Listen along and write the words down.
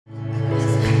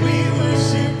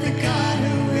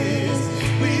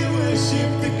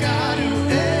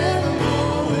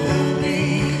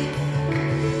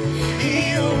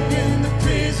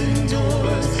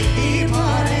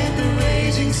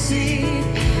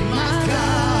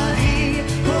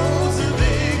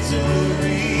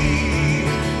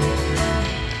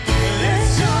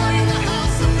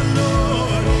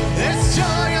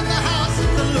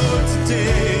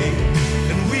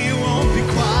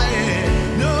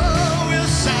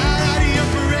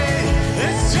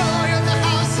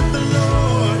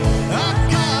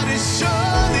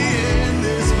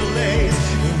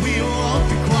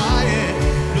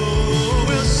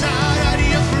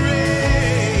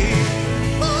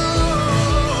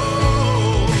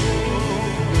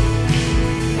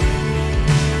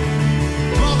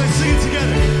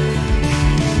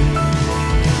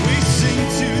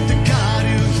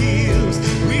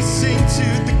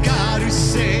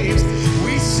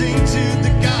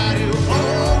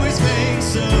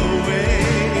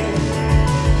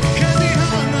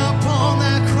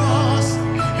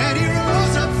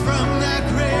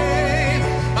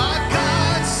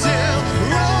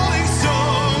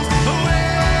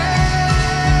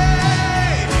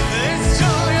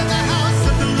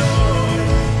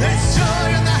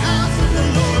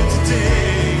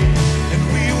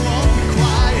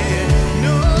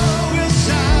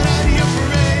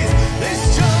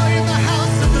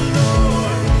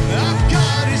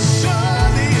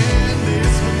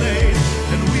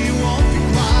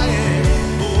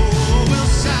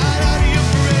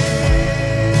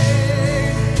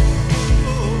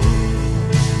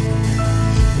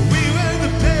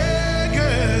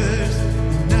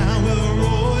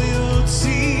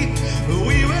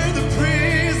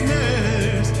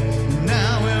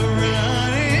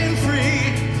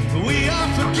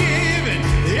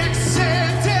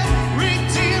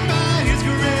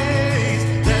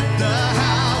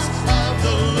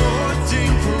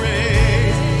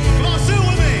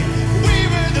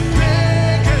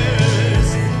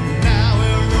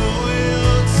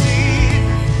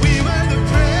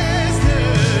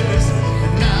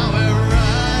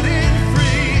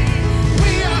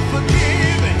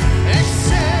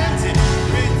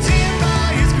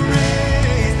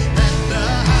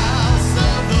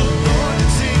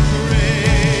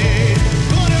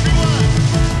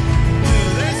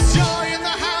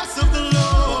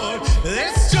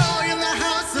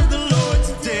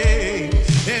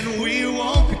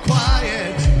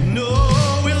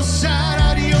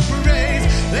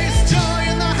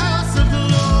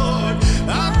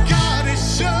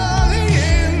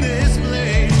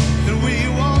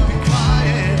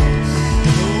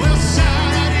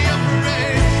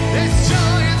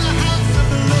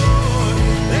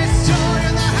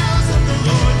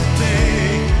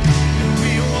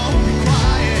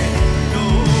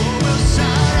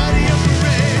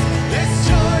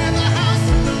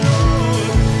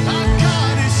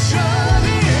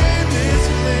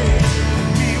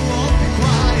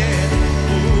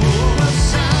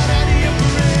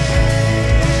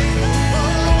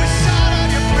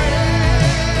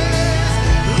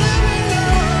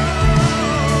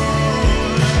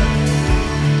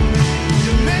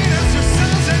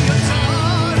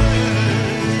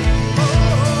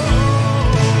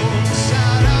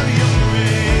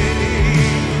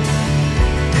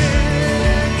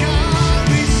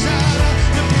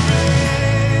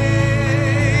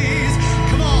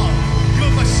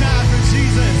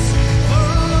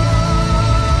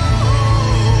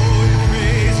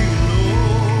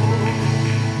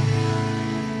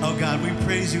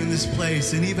praise you in this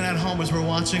place. And even at home as we're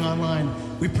watching online,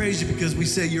 we praise you because we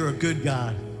say you're a good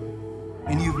God.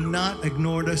 And you've not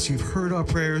ignored us. You've heard our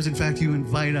prayers. In fact, you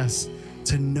invite us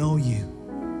to know you.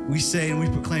 We say and we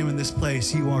proclaim in this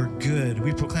place, you are good.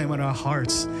 We proclaim in our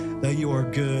hearts that you are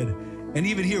good. And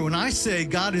even here, when I say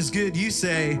God is good, you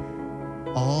say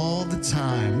all the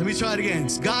time. Let me try it again.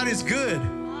 God is good.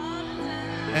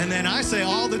 And then I say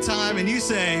all the time, and you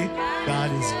say,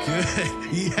 God is good.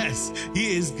 Yes,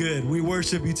 he is good. We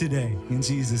worship you today in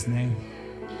Jesus' name.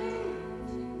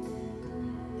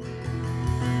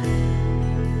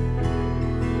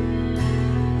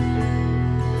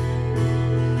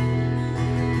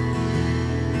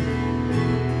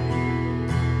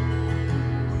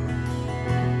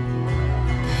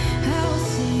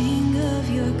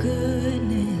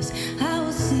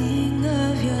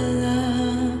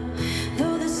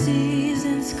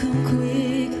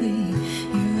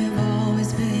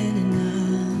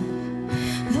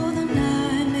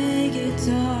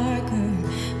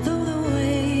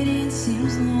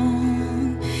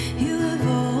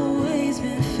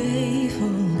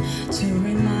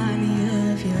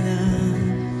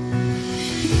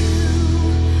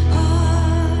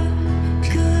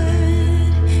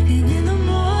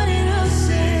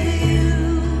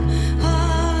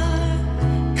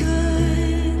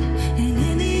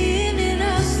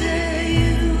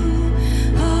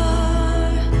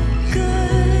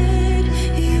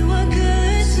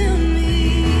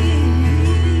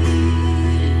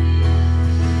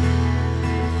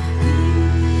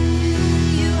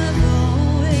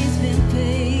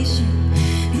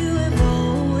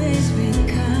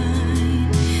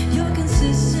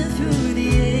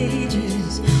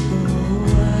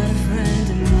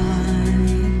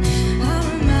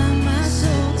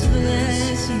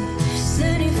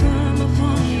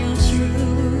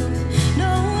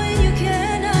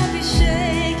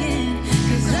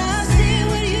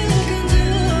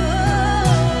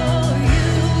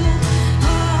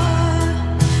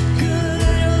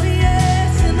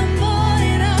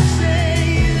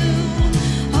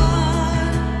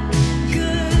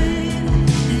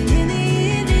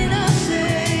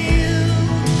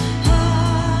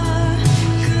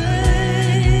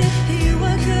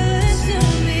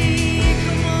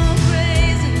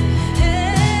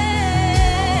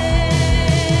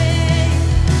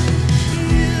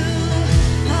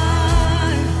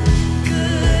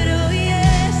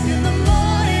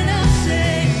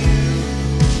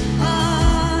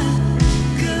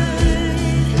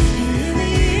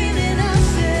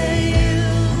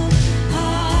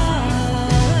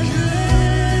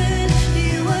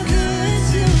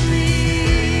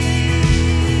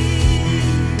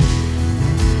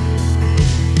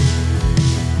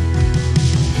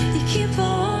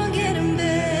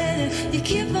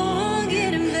 Keep on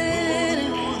getting better.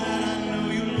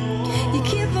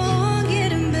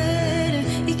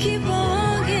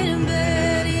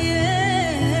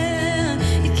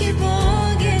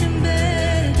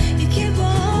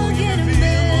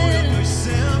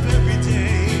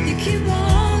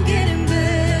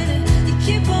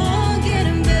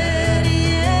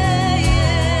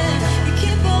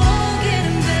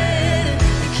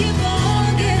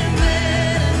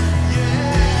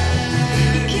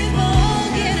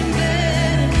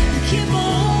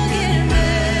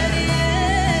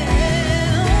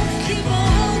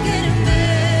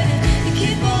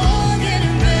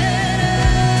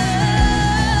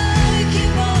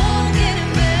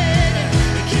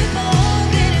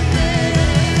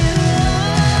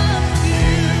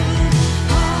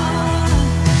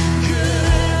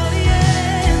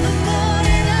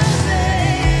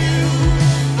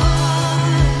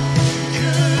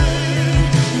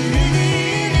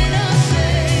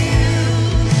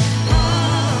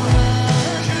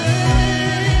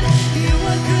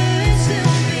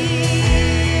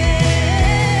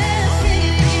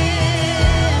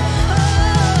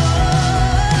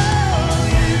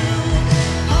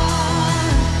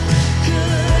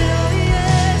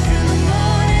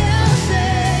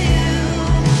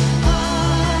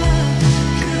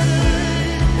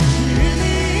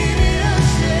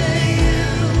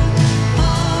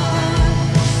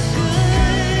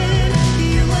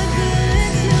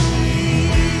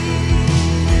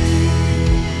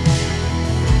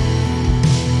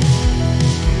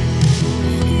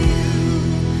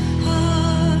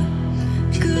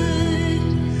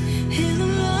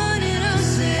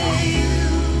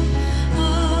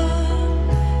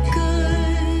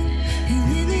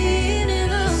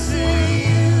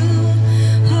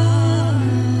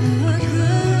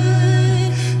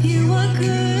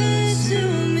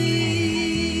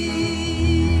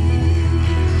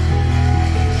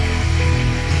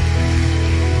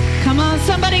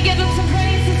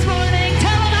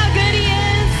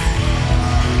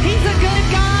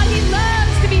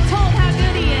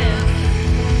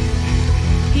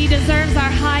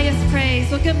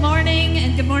 Good morning,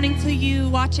 and good morning to you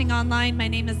watching online. My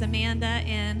name is Amanda,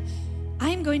 and I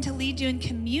am going to lead you in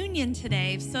communion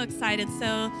today. I'm so excited.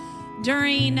 So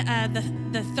during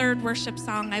the third worship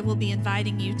song, I will be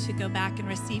inviting you to go back and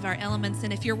receive our elements.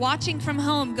 And if you're watching from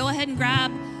home, go ahead and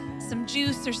grab some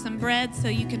juice or some bread so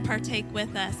you can partake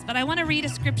with us. But I want to read a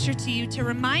scripture to you to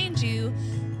remind you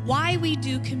why we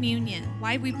do communion,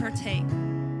 why we partake.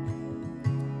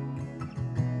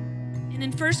 And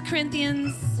in 1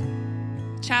 Corinthians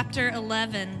chapter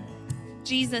 11,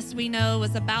 Jesus, we know,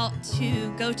 was about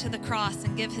to go to the cross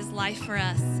and give his life for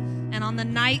us. And on the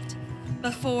night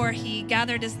before, he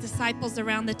gathered his disciples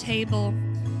around the table.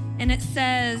 And it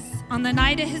says, on the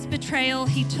night of his betrayal,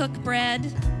 he took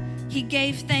bread, he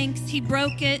gave thanks, he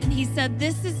broke it, and he said,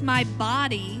 "This is my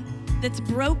body that's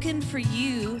broken for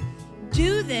you.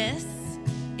 Do this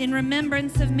in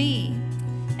remembrance of me."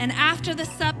 And after the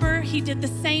supper, he did the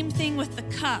same thing with the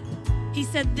cup. He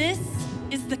said, "This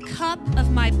is the cup of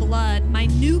my blood, my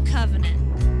new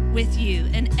covenant with you.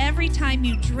 And every time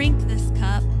you drink this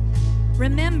cup,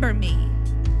 remember me."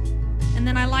 And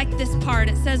then I like this part.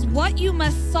 It says, "What you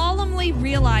must solemnly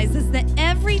realize is that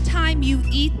every time you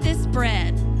eat this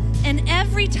bread and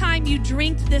every time you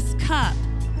drink this cup,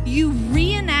 you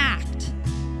reenact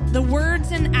the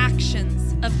words and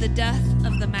actions of the death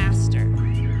of the Master."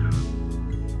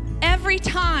 Every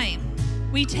time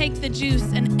we take the juice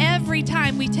and every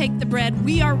time we take the bread,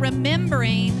 we are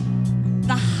remembering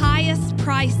the highest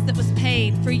price that was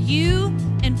paid for you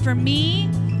and for me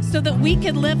so that we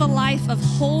could live a life of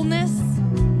wholeness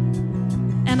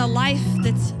and a life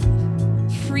that's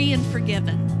free and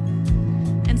forgiven.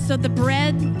 And so the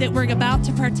bread that we're about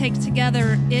to partake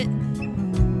together, it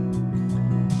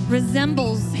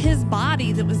resembles his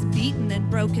body that was beaten and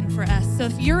broken for us. So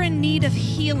if you're in need of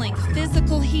healing,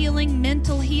 physical healing,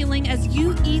 mental healing, as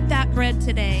you eat that bread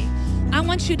today, I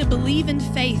want you to believe in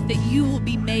faith that you will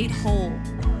be made whole.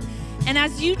 And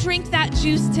as you drink that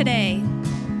juice today,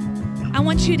 I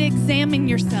want you to examine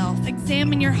yourself,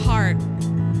 examine your heart,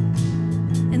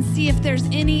 and see if there's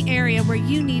any area where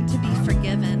you need to be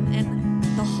forgiven, and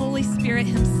the Holy Spirit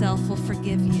himself will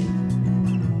forgive you.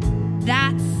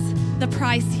 That's the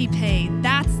price he paid.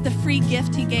 That's the free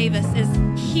gift he gave us, is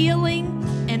healing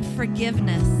and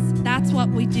forgiveness. That's what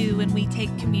we do when we take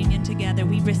communion together.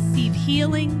 We receive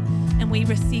healing and we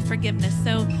receive forgiveness.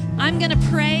 So I'm going to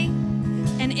pray,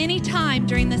 and any time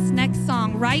during this next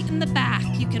song, right in the back,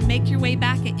 you can make your way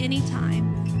back at any time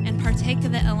and partake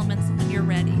of the elements when you're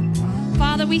ready.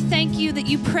 Father, we thank you that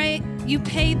you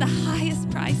paid the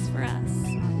highest price for us.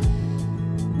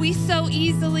 We so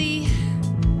easily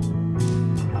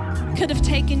could have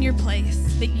taken your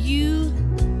place, but you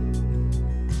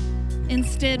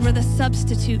instead were the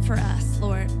substitute for us,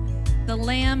 Lord, the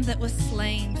lamb that was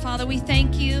slain. Father, we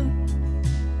thank you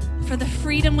for the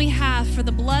freedom we have, for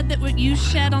the blood that you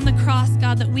shed on the cross,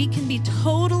 God, that we can be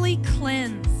totally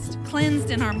cleansed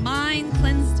in our mind,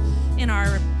 cleansed in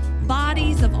our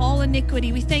bodies of all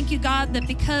iniquity. We thank you, God, that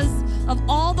because of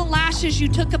all the lashes you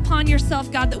took upon yourself,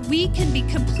 God, that we can be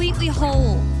completely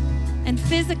whole and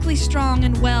physically strong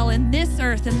and well in this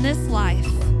earth, in this life.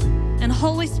 And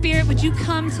Holy Spirit, would you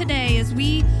come today as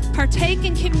we partake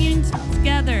in communion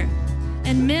together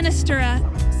and minister us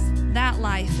that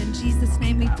life. In Jesus'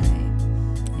 name we pray.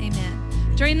 Amen.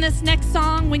 During this next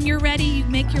song, when you're ready, you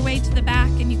make your way to the back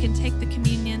and you can take the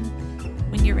communion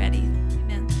when you're ready.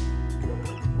 Amen.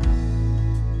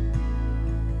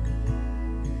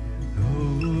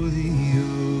 Oh, the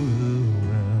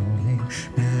overwhelming,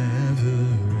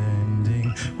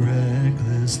 never-ending,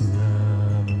 reckless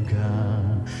love of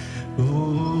God.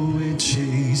 Oh, it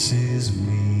chases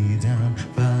me down,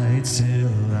 fights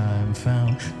till I'm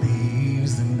found,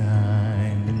 leaves the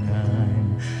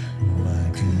 99. Why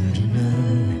could you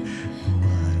love?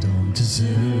 Why don't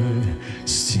deserve?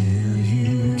 Still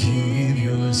you give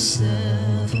yourself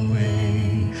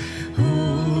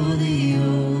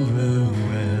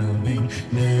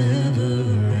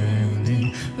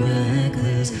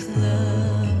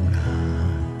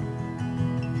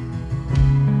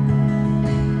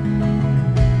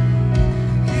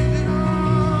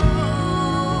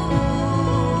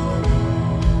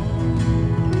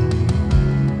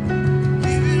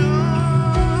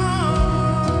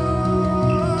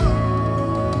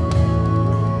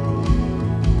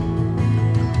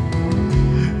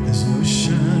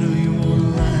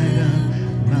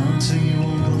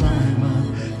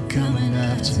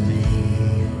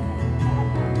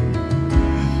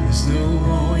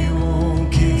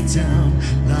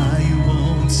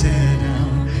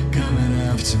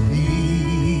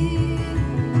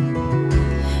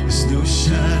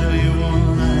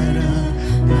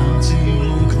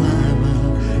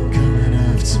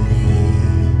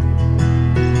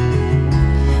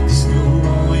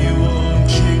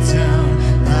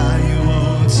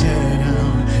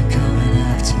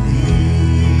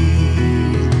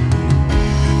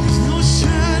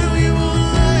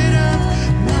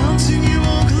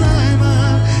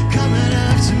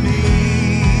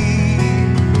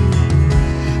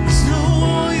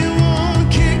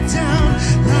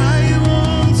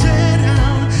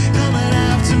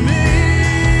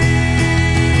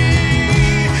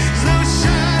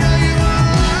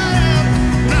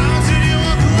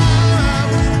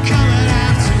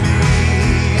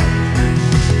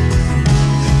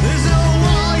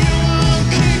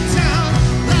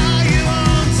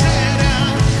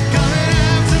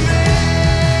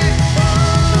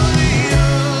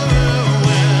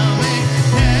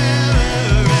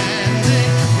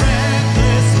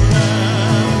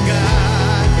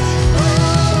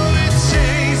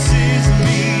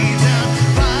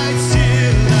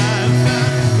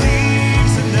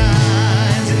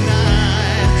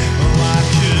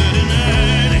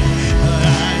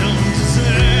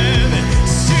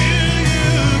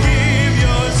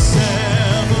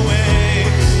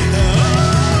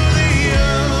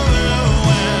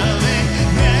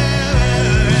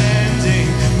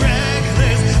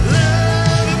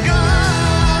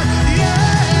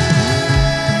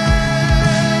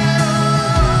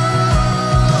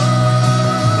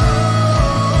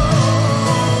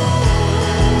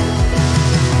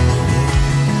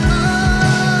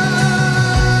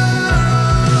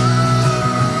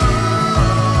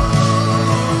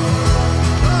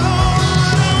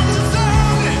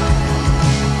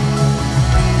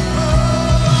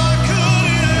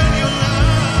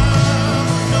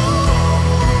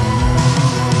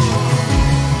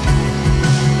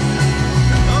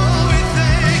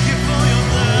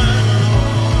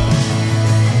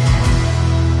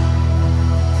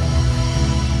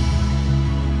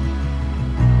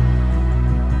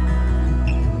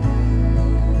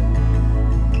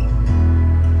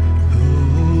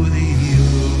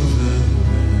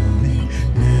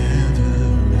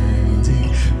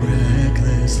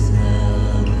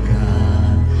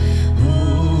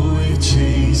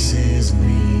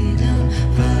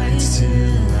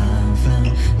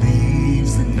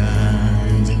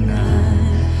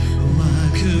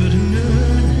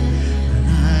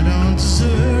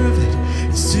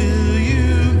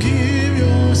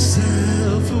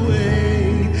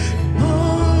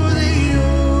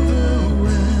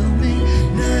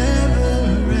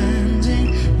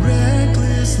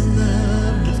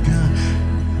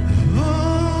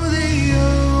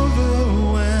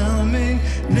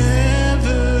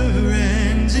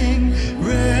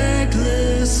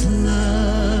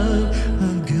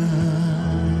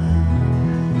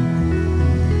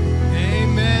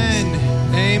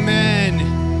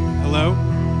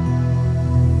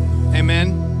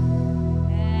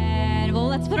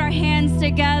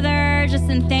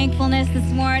Wellness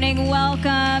this morning.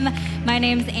 Welcome. My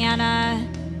name's Anna.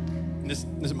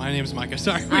 My name is Micah.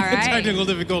 Sorry, we All had right. technical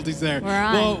difficulties there. We're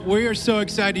on. Well, we are so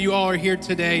excited you all are here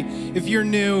today. If you're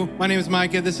new, my name is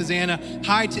Micah. This is Anna.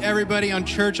 Hi to everybody on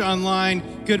Church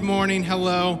Online. Good morning.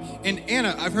 Hello. And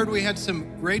Anna, I've heard we had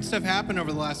some great stuff happen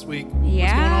over the last week. What's going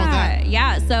on with that?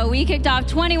 Yeah. So we kicked off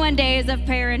 21 days of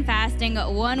prayer and fasting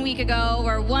 1 week ago.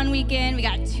 We're 1 week in. We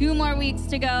got 2 more weeks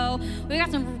to go. We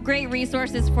got some great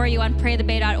resources for you on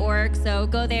praythebay.org. So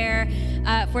go there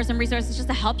for some resources just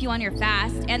to help you on your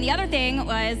fast. And the other thing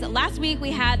was last week we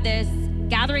had this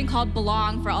gathering called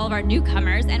Belong for all of our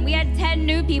newcomers, and we had 10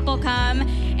 new people come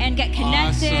and get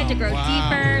connected Awesome. to grow Wow.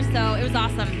 deeper. So it was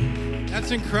awesome.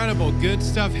 That's incredible. Good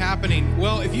stuff happening.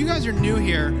 Well, if you guys are new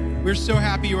here, we're so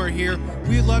happy you are here.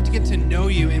 We'd love to get to know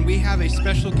you, and we have a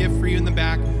special gift for you in the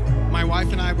back. My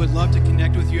wife and I would love to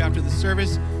connect with you after the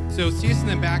service, so see us in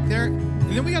the back there.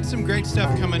 And then we got some great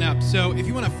stuff coming up. So if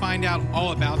you want to find out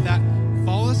all about that,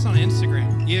 follow us on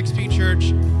Instagram, EXP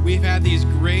Church. We've had these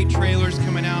great trailers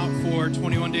coming out for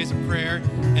 21 Days of Prayer,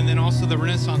 and then also the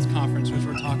Renaissance Conference, which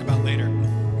we'll talk about later.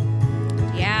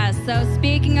 Yeah, so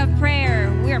speaking of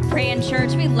prayer, we're a praying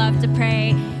church. We love to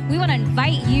pray. We want to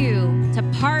invite you to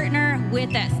partner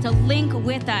with us, to link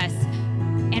with us,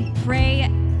 and pray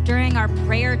during our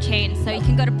prayer chain. So you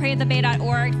can go to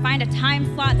praythebay.org, find a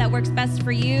time slot that works best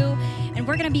for you, and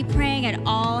we're going to be praying at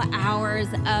all hours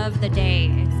of the day.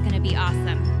 It's going to be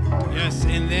awesome. Yes,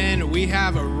 and then we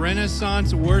have a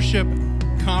Renaissance Worship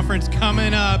Conference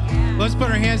coming up. Let's put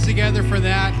our hands together for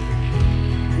that.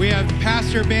 We have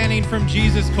Pastor Banning from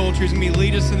Jesus Culture. He's going to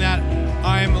lead us in that.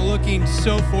 I am looking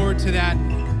so forward to that.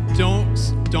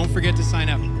 Don't forget to sign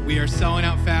up. We are selling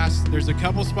out fast. There's a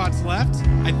couple spots left,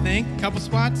 I think, a couple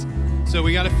spots. So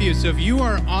we got a few. So if you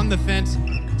are on the fence,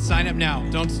 sign up now.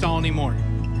 Don't stall anymore.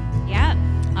 Yeah.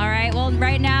 All right. Well,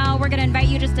 right now, we're going to invite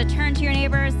you just to turn to your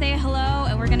neighbor, say hello,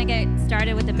 and we're going to get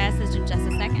started with the message in just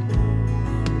a second.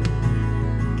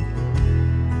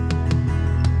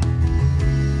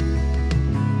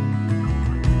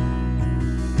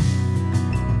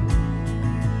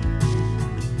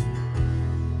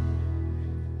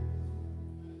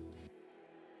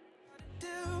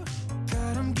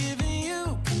 God, I'm giving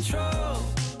you control.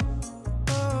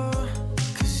 Oh,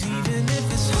 'cause even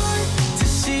if it's hard to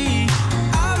see,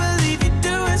 I believe you're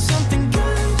doing something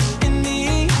good in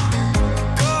me.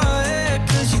 Go ahead,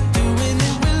 'cause you're doing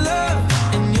it with love,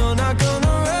 and you're not gonna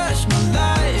rush my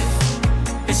life.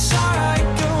 It's alright,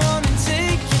 go on and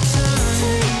take your time.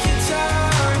 Take your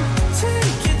time,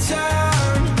 take your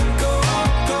time. Go on,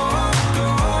 go on, go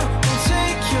on, and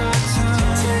take your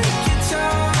time. Take your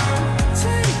time,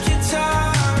 take your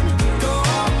time. Go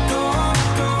on, go on,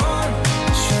 go on.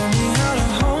 Show me how to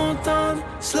hold on,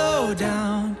 slow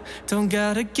down. Don't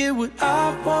gotta get what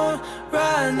I want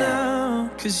right now,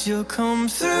 'cause you'll come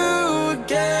through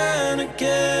again,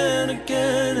 again,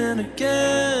 again, and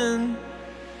again.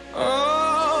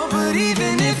 Oh, but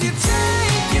even if you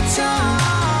take your time,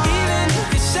 even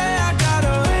if you say I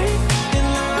gotta wait in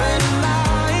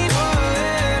line, go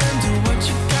ahead and do what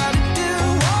you gotta do.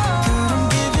 God, I'm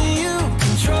giving you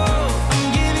control, I'm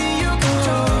giving you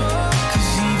control.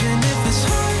 'Cause even if it's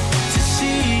hard to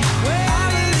see, I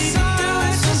believe you're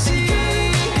doing something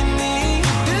good in me.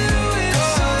 Go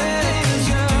ahead, 'cause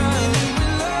you're doing it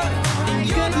with love, and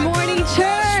you're Good not morning, gonna rush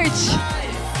church. my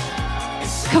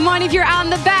life. Come on, if you're out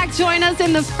in the back, join us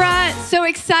in the front. So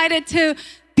excited to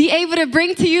be able to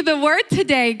bring to you the word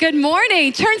today. Good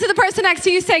morning. Turn to the person next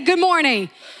to you, say, good morning.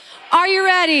 Are you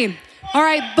ready? All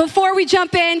right, before we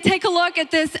jump in, take a look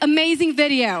at this amazing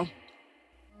video.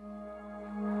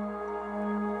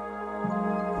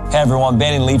 Hey everyone,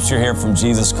 Banning Leapster here from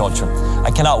Jesus Culture. I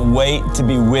cannot wait to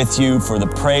be with you for the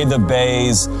Pray the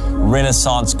Bay's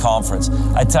Renaissance Conference.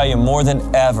 I tell you, more than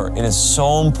ever, it is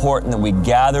so important that we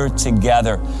gather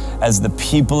together as the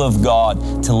people of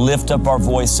God to lift up our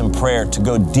voice in prayer, to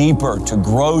go deeper, to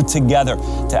grow together,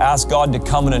 to ask God to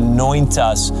come and anoint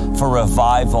us for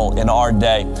revival in our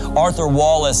day. Arthur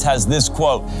Wallace has this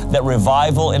quote, that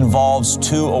revival involves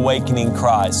 2 awakening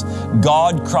cries,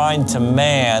 God crying to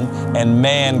man and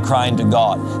man crying to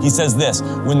God. He says this,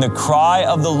 when the cry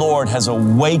of the Lord has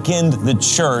awakened the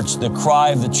church, the cry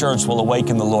of the church will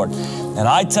awaken the Lord. And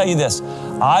I tell you this,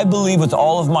 I believe with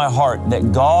all of my heart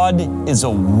that God is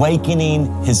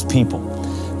awakening His people.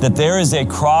 that there is a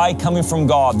cry coming from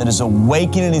God that is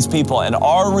awakening His people. And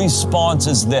our response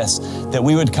is this, that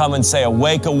we would come and say,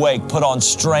 awake, awake, put on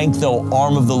strength, O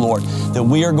arm of the Lord, that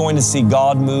we are going to see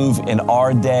God move in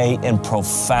our day in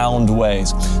profound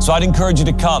ways. So I'd encourage you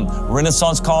to come.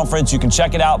 Renaissance Conference, you can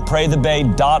check it out,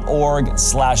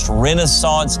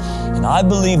 praythebay.org/Renaissance. And I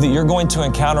believe that you're going to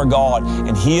encounter God,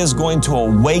 and He is going to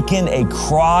awaken a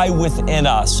cry within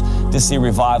us to see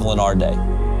revival in our day.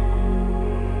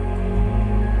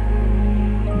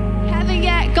 Haven't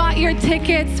yet got your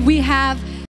tickets? We have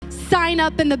sign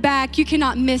up in the back. You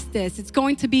cannot miss this. It's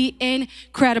going to be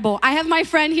incredible. I have my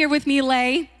friend here with me,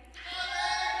 Lay.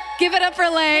 Give it up for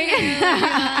Lay.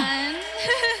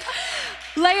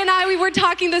 Lay and I, we were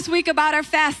talking this week about our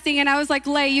fasting, and I was like,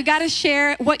 Lay, you got to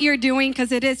share what you're doing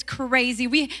because it is crazy.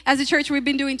 We, as a church, we've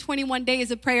been doing 21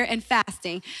 days of prayer and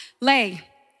fasting. Lay,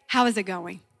 how is it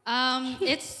going?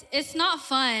 It's not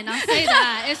fun. I'll say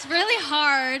that. It's really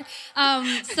hard.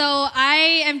 So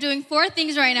I am doing 4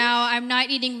 things right now. I'm not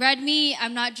eating red meat.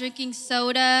 I'm not drinking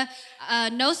soda.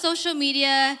 No social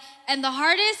media. And the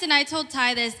hardest, and I told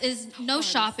Ty this, is no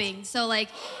shopping. So like,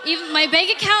 even my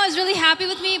bank account is really happy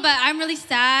with me, but I'm really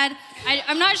sad.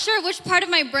 I'm not sure which part of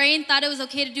my brain thought it was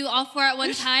okay to do all 4 at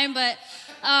one time, but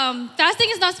fasting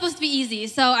is not supposed to be easy.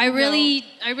 So I really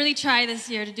try this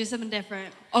year to do something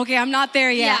different. Okay, I'm not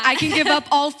there yet. Yeah. I can give up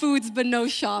all foods, but no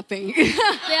shopping.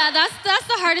 Yeah, that's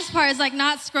the hardest part, is like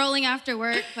not scrolling after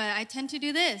work, but I tend to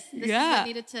do this. This is what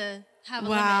needed to have a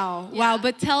limit. Wow.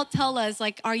 But tell us,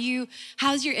 like,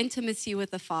 how's your intimacy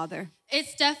with the Father?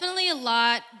 It's definitely a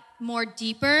lot more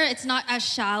deeper. It's not as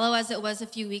shallow as it was a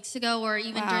few weeks ago or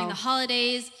even during the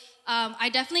holidays. I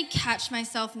definitely catch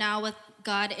myself now with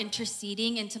God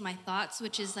interceding into my thoughts,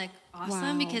 which is like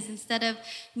awesome because instead of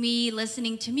me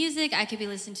listening to music, I could be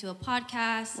listening to a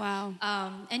podcast. Wow.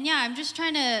 And yeah, I'm just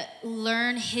trying to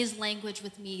learn His language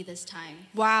with me this time.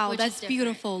 Wow, that's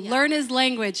beautiful. Yeah. Learn His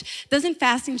language. Doesn't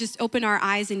fasting just open our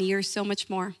eyes and ears so much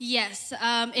more? Yes,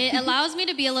 it allows me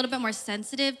to be a little bit more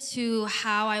sensitive to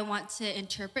how I want to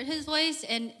interpret His voice,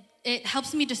 and it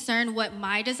helps me discern what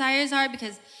my desires are,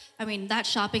 because I mean, that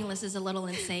shopping list is a little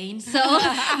insane. So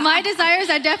my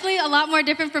desires are definitely a lot more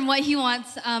different from what He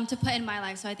wants to put in my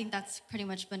life. So I think that's pretty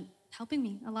much been helping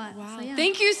me a lot. Wow. So, yeah.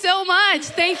 Thank you so much.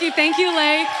 Thank you,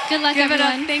 Lay. Good luck, Give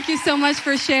everyone. it up. Thank you so much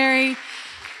for sharing.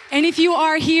 And if you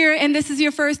are here and this is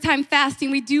your first time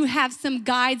fasting, we do have some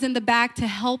guides in the back to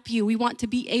help you. We want to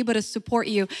be able to support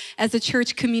you as a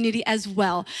church community as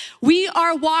well. We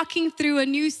are walking through a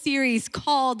new series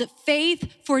called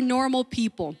Faith for Normal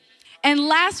People. And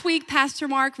last week, Pastor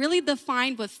Mark really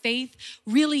defined what faith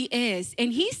really is.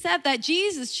 And he said that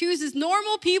Jesus chooses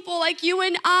normal people like you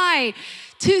and I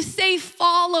to say,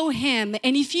 follow Him.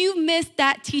 And if you missed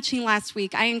that teaching last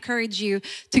week, I encourage you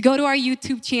to go to our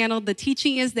YouTube channel. The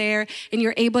teaching is there, and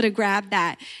you're able to grab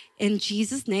that in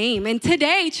Jesus' name. And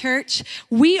today, church,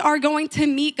 we are going to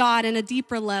meet God in a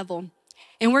deeper level.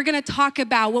 And we're gonna talk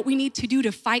about what we need to do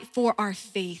to fight for our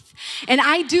faith. And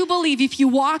I do believe if you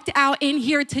walked out in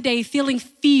here today feeling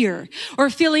fear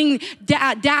or feeling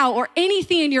doubt or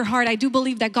anything in your heart, I do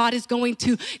believe that God is going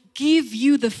to give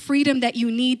you the freedom that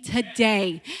you need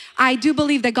today. I do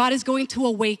believe that God is going to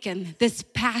awaken this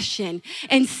passion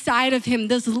inside of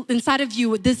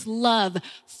you, this love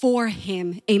for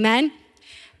Him. Amen?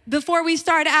 Before we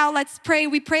start out, let's pray.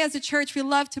 We pray as a church. We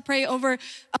love to pray over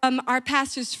our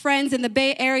pastors' friends in the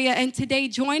Bay Area. And today,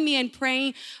 join me in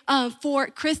praying for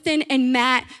Kristen and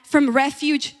Matt from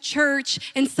Refuge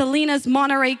Church in Salinas,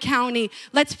 Monterey County.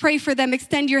 Let's pray for them.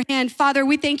 Extend your hand. Father,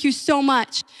 we thank you so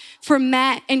much for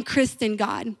Matt and Kristen,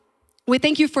 God. We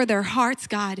thank you for their hearts,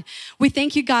 God. We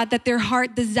thank you, God, that their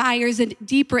heart desires a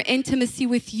deeper intimacy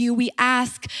with you. We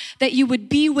ask that you would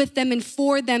be with them and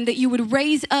for them, that you would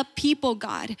raise up people,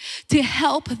 God, to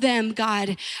help them,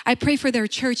 God. I pray for their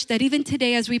church that even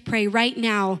today as we pray right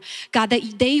now, God,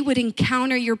 that they would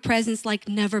encounter your presence like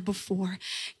never before.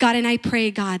 God, and I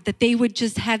pray, God, that they would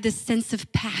just have this sense of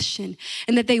passion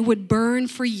and that they would burn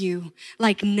for you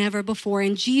like never before.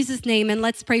 In Jesus' name, and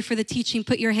let's pray for the teaching.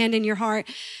 Put your hand in your heart.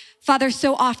 Father,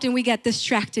 so often we get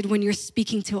distracted when you're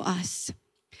speaking to us.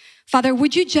 Father,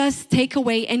 would you just take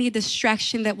away any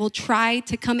distraction that will try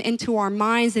to come into our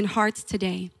minds and hearts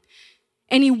today?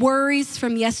 Any worries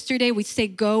from yesterday, we say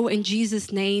go in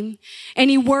Jesus' name.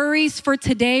 Any worries for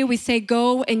today, we say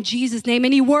go in Jesus' name.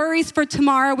 Any worries for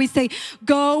tomorrow, we say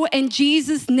go in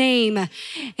Jesus' name.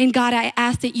 And God, I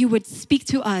ask that you would speak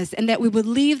to us and that we would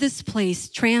leave this place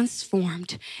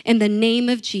transformed. In the name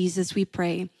of Jesus, we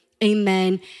pray.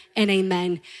 Amen and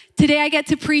amen. Today I get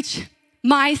to preach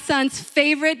my son's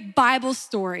favorite Bible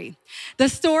story, the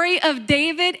story of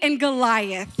David and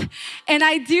Goliath. And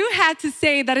I do have to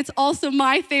say that it's also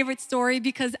my favorite story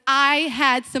because I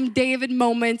had some David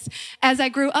moments as I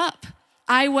grew up.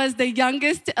 I was the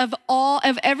youngest of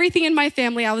everything in my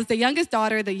family. I was the youngest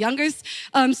daughter, the youngest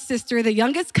sister, the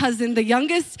youngest cousin, the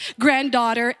youngest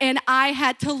granddaughter, and I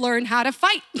had to learn how to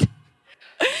fight.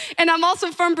 And I'm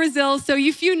also from Brazil, so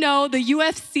if you know the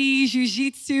UFC,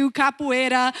 jiu-jitsu,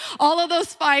 capoeira, all of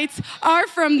those fights are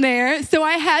from there. So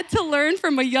I had to learn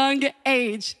from a young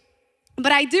age.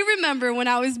 But I do remember when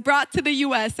I was brought to the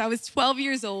US, I was 12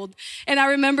 years old, and I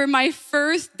remember my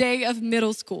first day of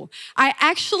middle school. I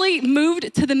actually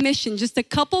moved to the Mission just a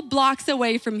couple blocks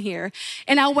away from here,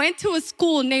 and I went to a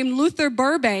school named Luther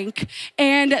Burbank,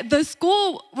 and the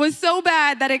school was so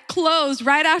bad that it closed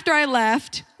right after I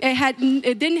left.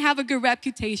 It didn't have a good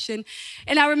reputation,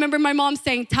 and I remember my mom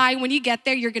saying, Ty, when you get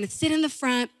there, you're gonna sit in the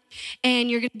front, and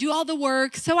you're gonna do all the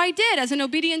work. So I did as an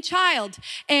obedient child.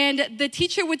 And the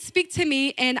teacher would speak to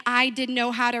me and I didn't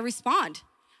know how to respond.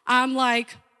 I'm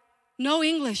like, no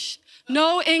English,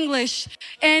 no English.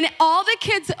 And all the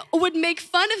kids would make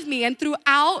fun of me. And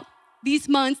throughout these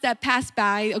months that passed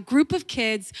by, a group of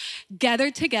kids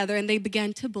gathered together and they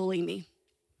began to bully me.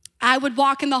 I would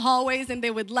walk in the hallways and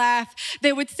they would laugh.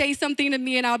 They would say something to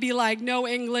me and I'll be like, no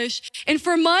English. And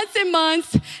for months and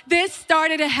months, this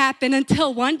started to happen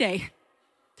until one day.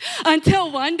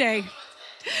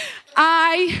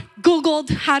 I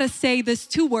Googled how to say this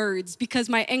 2 words because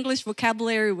my English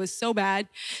vocabulary was so bad,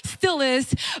 still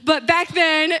is, but back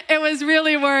then it was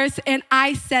really worse. And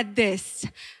I said this.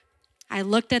 I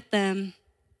looked at them.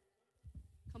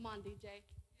 Come on, DJ.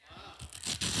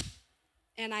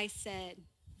 And I said,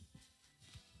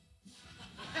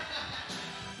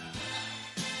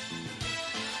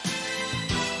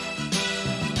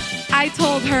 I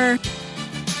told her,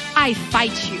 I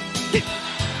fight you.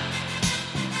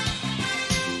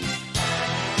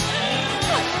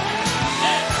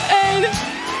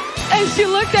 and she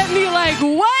looked at me like,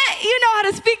 what? You know how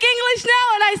to speak English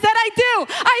now? And I said, I do.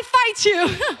 I fight you.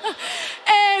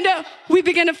 And we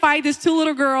began to fight. There's 2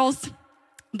 little girls.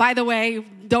 By the way,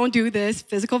 don't do this.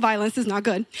 Physical violence is not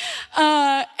good.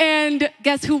 And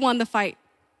guess who won the fight?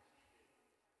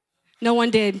 No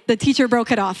one did. The teacher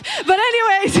broke it off. But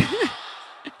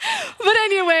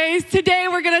anyways, today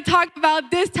we're going to talk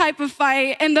about this type of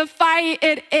fight. And the fight,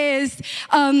 it is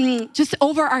just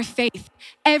over our faith.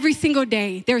 Every single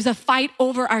day, there's a fight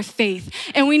over our faith.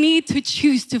 And we need to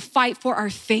choose to fight for our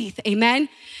faith. Amen?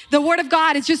 The word of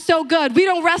God is just so good. We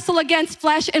don't wrestle against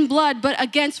flesh and blood, but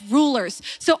against rulers.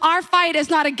 So our fight is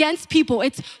not against people.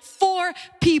 It's for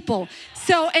people.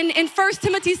 So in 1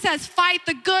 Timothy says, fight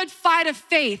the good fight of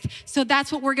faith. So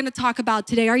that's what we're going to talk about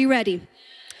today. Are you ready?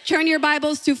 Turn your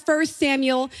Bibles to 1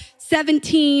 Samuel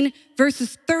 17,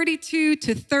 verses 32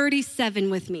 to 37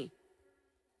 with me.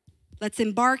 Let's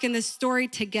embark in this story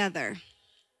together.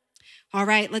 All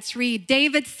right, let's read.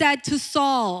 David said to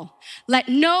Saul, let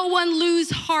no one lose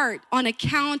heart on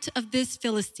account of this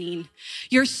Philistine.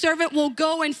 Your servant will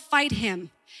go and fight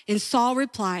him. And Saul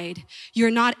replied,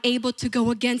 you're not able to go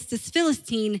against this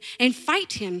Philistine and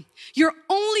fight him. You're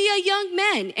only a young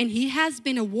man, and he has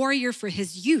been a warrior for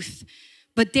his youth.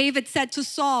 But David said to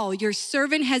Saul, your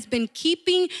servant has been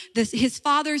keeping his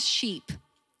father's sheep.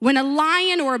 When a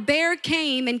lion or a bear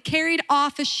came and carried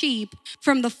off a sheep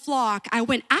from the flock, I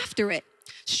went after it,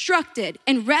 struck it,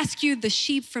 and rescued the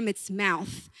sheep from its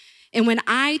mouth. And when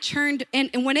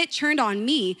it turned on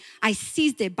me, I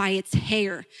seized it by its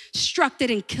hair, struck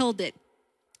it and killed it.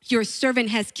 Your servant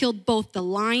has killed both the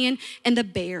lion and the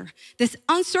bear. This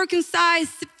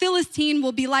uncircumcised Philistine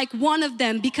will be like one of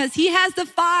them because he has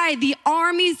defied the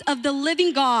armies of the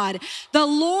living God. The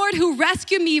Lord who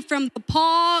rescued me from the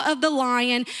paw of the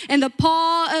lion and the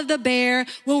paw of the bear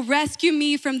will rescue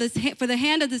me for the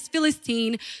hand of this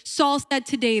Philistine. Saul said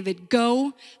to David,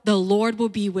 go, the Lord will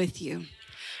be with you.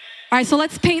 All right, so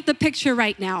let's paint the picture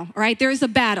right now. All right, there is a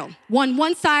battle.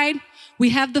 One side, we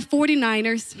have the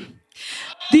 49ers.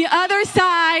 The other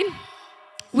side,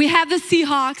 we have the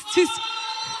Seahawks.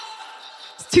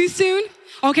 Too soon?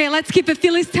 Okay, let's keep it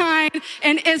Philistine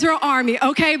and Israel army,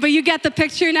 okay? But you get the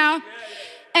picture now?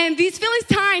 And these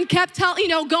Philistines kept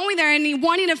going there and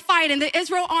wanting to fight, and the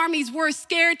Israel armies were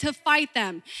scared to fight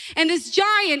them. And this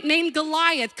giant named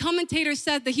Goliath, commentators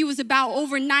said that he was about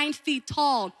over 9 feet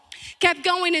tall, kept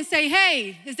going and say,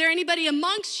 hey, is there anybody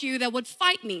amongst you that would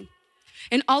fight me?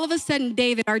 And all of a sudden,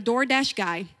 David, our DoorDash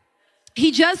guy,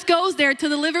 he just goes there to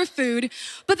deliver food,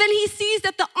 but then he sees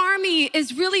that the army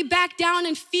is really back down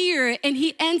in fear, and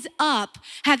he ends up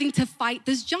having to fight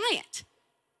this giant.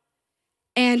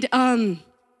 And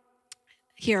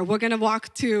here. We're going to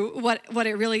walk to what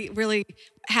it really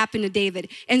happened to David.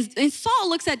 And Saul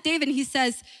looks at David and he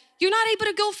says, you're not able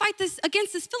to go fight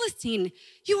against this Philistine.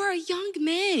 You are a young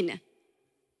man.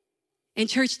 And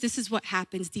church, this is what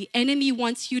happens. The enemy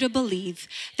wants you to believe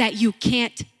that you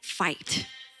can't fight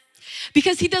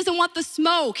because he doesn't want the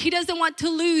smoke. He doesn't want to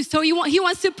lose. So he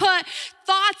wants to put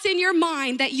thoughts in your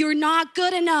mind that you're not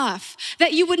good enough,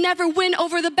 that you would never win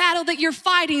over the battle that you're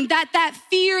fighting, that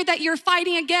fear that you're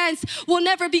fighting against will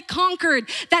never be conquered,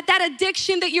 that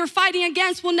addiction that you're fighting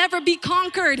against will never be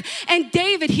conquered. And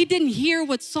David, he didn't hear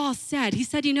what Saul said. He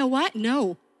said, you know what?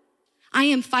 No. I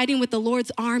am fighting with the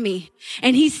Lord's army.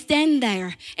 And he stand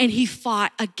there and he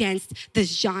fought against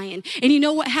this giant. And you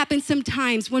know what happens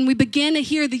sometimes when we begin to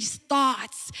hear these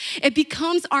thoughts, it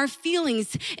becomes our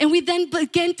feelings. And we then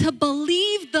begin to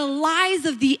believe the lies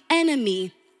of the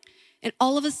enemy. And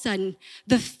all of a sudden,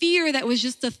 the fear that was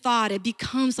just a thought, it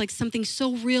becomes like something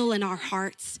so real in our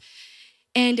hearts.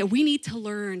 And we need to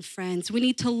learn, friends. We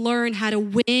need to learn how to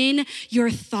win your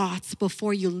thoughts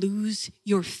before you lose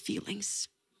your feelings.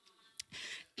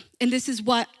 And this is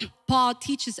what Paul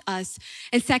teaches us.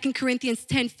 In 2 Corinthians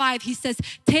 10:5, he says,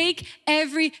 take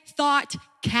every thought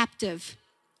captive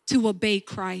to obey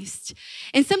Christ.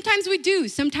 And sometimes we do.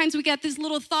 Sometimes we get these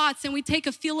little thoughts and we take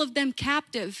a few of them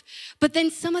captive, but then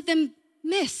some of them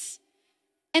miss.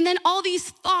 And then all these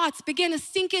thoughts begin to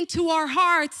sink into our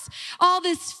hearts, all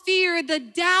this fear, the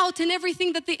doubt, and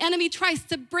everything that the enemy tries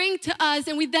to bring to us,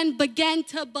 and we then begin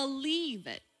to believe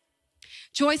it.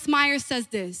 Joyce Meyer says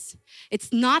this,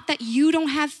 it's not that you don't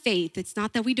have faith. It's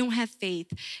not that we don't have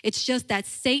faith. It's just that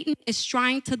Satan is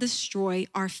trying to destroy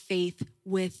our faith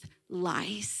with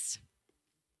lies.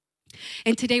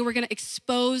 And today we're going to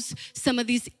expose some of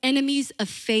these enemies of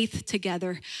faith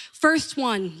together. First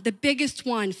one, the biggest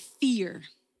one, fear.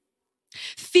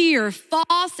 Fear,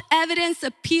 false evidence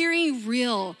appearing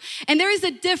real. And there is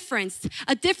a difference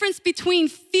between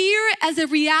fear as a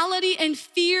reality and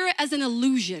fear as an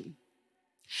illusion.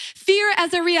 Fear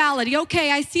as a reality. Okay,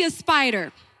 I see a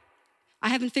spider. I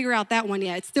haven't figured out that one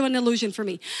yet. It's still an illusion for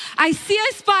me. I see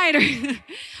a spider.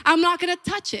 I'm not going to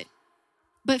touch it.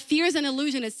 But fear is an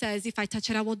illusion. It says, if I touch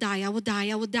it, I will die, I will die,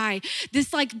 I will die.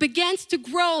 This begins to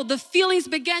grow. The feelings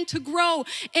begin to grow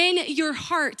in your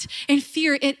heart. And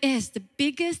fear, it is the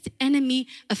biggest enemy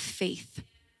of faith.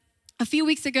 A few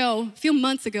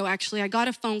months ago, actually, I got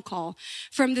a phone call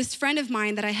from this friend of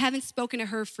mine that I haven't spoken to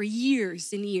her for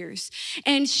years and years.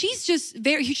 And she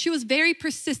was very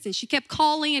persistent. She kept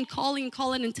calling and calling and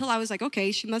calling until I was like,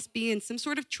 okay, she must be in some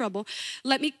sort of trouble.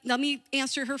 Let me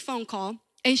answer her phone call.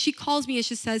 And she calls me and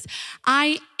she says,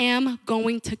 I am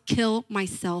going to kill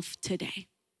myself today.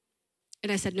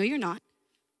 And I said, no, you're not.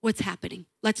 What's happening?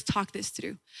 Let's talk this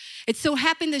through. It so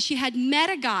happened that she had met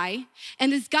a guy,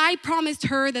 and this guy promised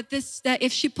her that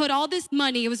if she put all this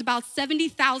money, it was about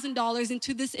 $70,000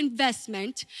 into this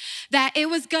investment, that it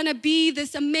was gonna be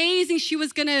this amazing, she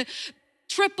was gonna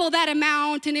triple that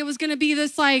amount, and it was gonna be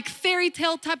this fairy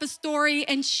tale type of story,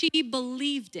 and she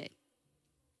believed it.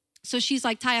 So she's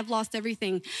like, Ty, I've lost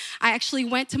everything. I actually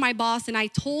went to my boss and I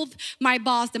told my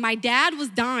boss that my dad was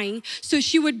dying, so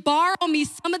she would borrow me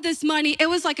some of this money. It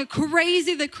was like the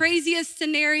craziest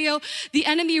scenario. The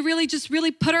enemy really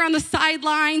put her on the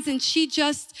sidelines, and she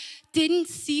just didn't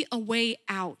see a way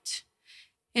out.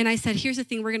 And I said, here's the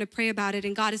thing, we're gonna pray about it,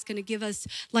 and God is gonna give us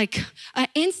an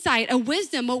insight, a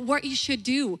wisdom of what you should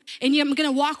do. And I'm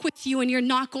gonna walk with you, and you're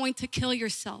not going to kill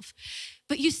yourself.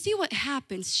 But you see what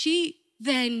happens. She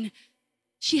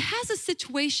has a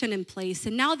situation in place,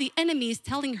 and now the enemy is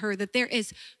telling her that there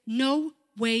is no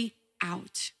way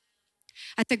out.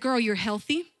 I said, girl, you're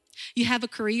healthy. You have a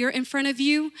career in front of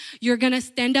you. You're gonna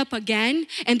stand up again,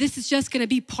 and this is just gonna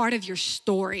be part of your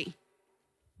story.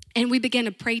 And we began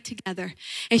to pray together,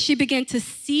 and she began to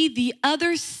see the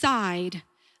other side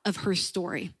of her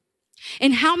story.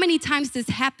 And how many times this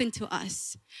happened to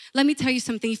us? Let me tell you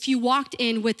something. If you walked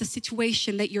in with the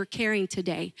situation that you're carrying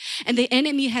today, and the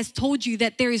enemy has told you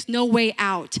that there is no way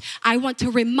out, I want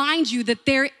to remind you that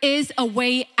there is a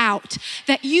way out,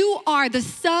 that you are the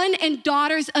son and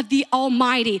daughters of the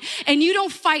Almighty, and you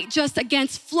don't fight just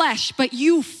against flesh, but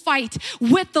you fight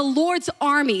with the Lord's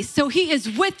army. So he is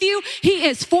with you. He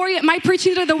is for you. Am I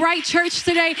preaching to the right church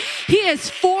today? He is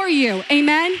for you.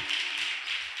 Amen.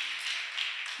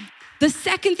 The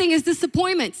second thing is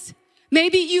disappointments.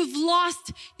 Maybe you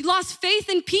lost faith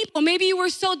in people. Maybe you were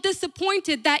so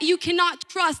disappointed that you cannot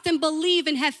trust and believe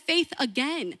and have faith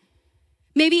again.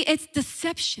 Maybe it's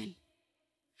deception.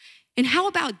 And how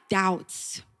about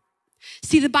doubts?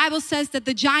 See, the Bible says that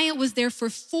the giant was there for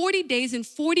 40 days and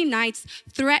 40 nights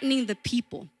threatening the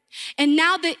people. And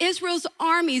now the Israel's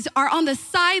armies are on the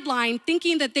sideline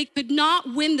thinking that they could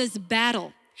not win this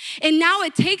battle. And now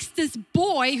it takes this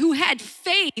boy who had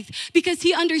faith because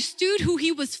he understood who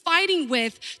he was fighting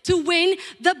with to win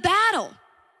the battle.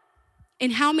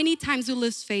 And how many times we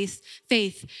lose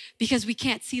faith because we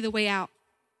can't see the way out?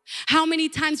 How many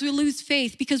times we lose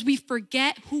faith because we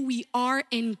forget who we are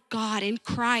in God, in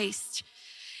Christ?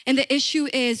 And the issue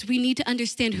is we need to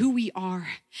understand who we are,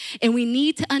 and we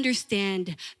need to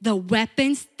understand the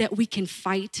weapons that we can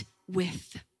fight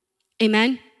with.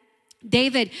 Amen?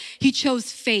 David, he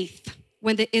chose faith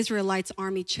when the Israelites'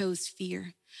 army chose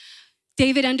fear.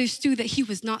 David understood that he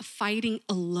was not fighting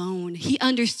alone. He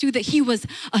understood that he was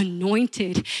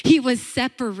anointed. He was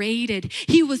separated.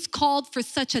 He was called for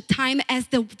such a time as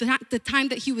the time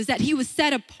that he was at. He was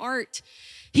set apart.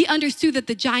 He understood that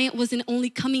the giant wasn't only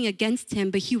coming against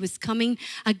him, but he was coming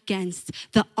against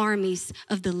the armies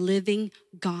of the living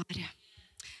God.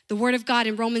 The word of God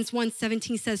in Romans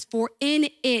 1:17 says, for in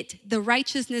it, the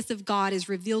righteousness of God is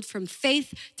revealed from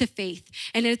faith to faith.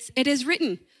 And it is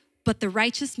written, but the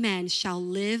righteous man shall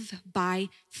live by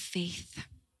faith.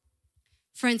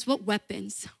 Friends, what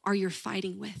weapons are you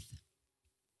fighting with?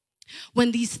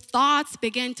 When these thoughts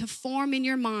begin to form in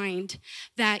your mind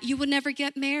that you will never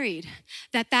get married,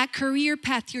 that career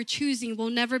path you're choosing will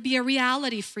never be a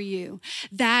reality for you,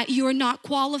 that you're not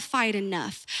qualified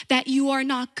enough, that you are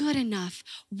not good enough,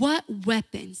 what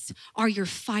weapons are you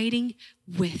fighting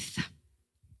with?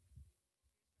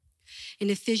 In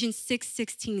Ephesians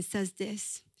 6:16 says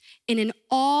this, and in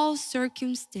all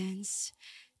circumstance,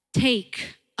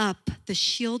 take up the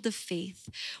shield of faith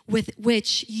with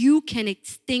which you can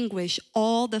extinguish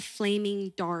all the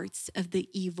flaming darts of the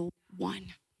evil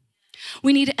one.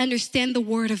 We need to understand the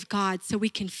word of God so we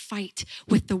can fight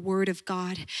with the word of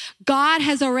God. God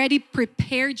has already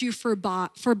prepared you for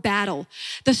battle.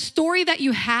 The story that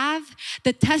you have,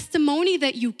 the testimony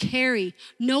that you carry,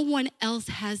 no one else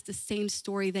has the same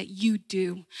story that you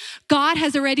do. God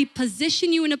has already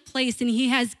positioned you in a place and he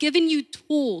has given you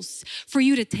tools for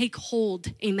you to take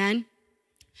hold. Amen.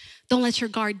 Don't let your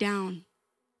guard down.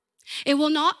 It will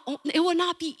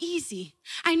not be easy.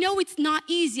 I know it's not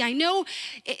easy. I know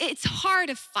it's hard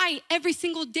to fight every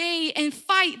single day and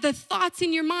fight the thoughts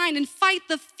in your mind and fight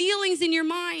the feelings in your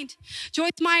mind.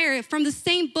 Joyce Meyer, from the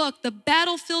same book, The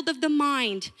Battlefield of the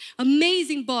Mind,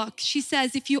 amazing book. She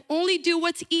says, if you only do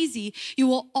what's easy, you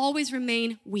will always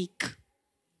remain weak.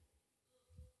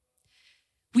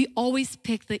 We always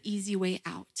pick the easy way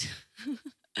out,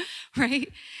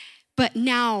 right? But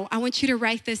now I want you to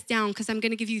write this down because I'm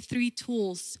going to give you 3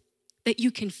 tools that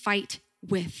you can fight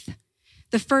with.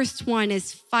 The first one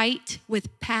is fight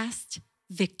with past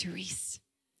victories.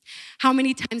 How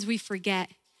many times we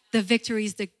forget the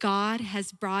victories that God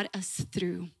has brought us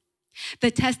through,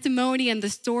 the testimony and the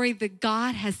story that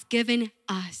God has given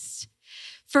us.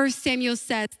 1 Samuel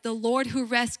says, the Lord who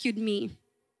rescued me,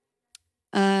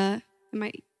 the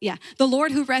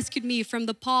Lord who rescued me from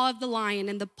the paw of the lion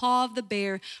and the paw of the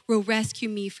bear will rescue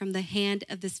me from the hand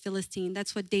of this Philistine.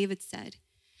 That's what David said.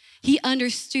 He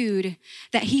understood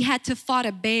that he had to fight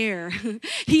a bear.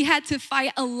 He had to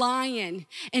fight a lion.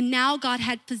 And now God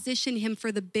had positioned him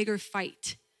for the bigger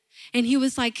fight. And he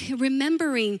was like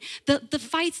remembering the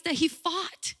fights that he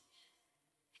fought.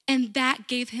 And that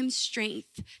gave him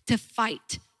strength to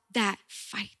fight that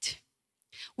fight.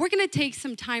 We're going to take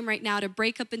some time right now to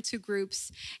break up into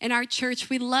groups. In our church,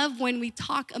 we love when we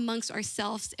talk amongst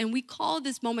ourselves, and we call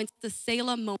this moment the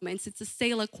Selah moments. It's a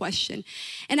Selah question.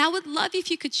 And I would love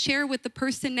if you could share with the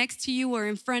person next to you or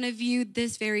in front of you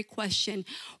this very question.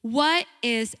 What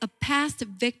is a past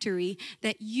victory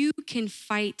that you can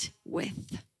fight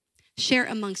with? Share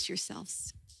amongst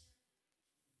yourselves.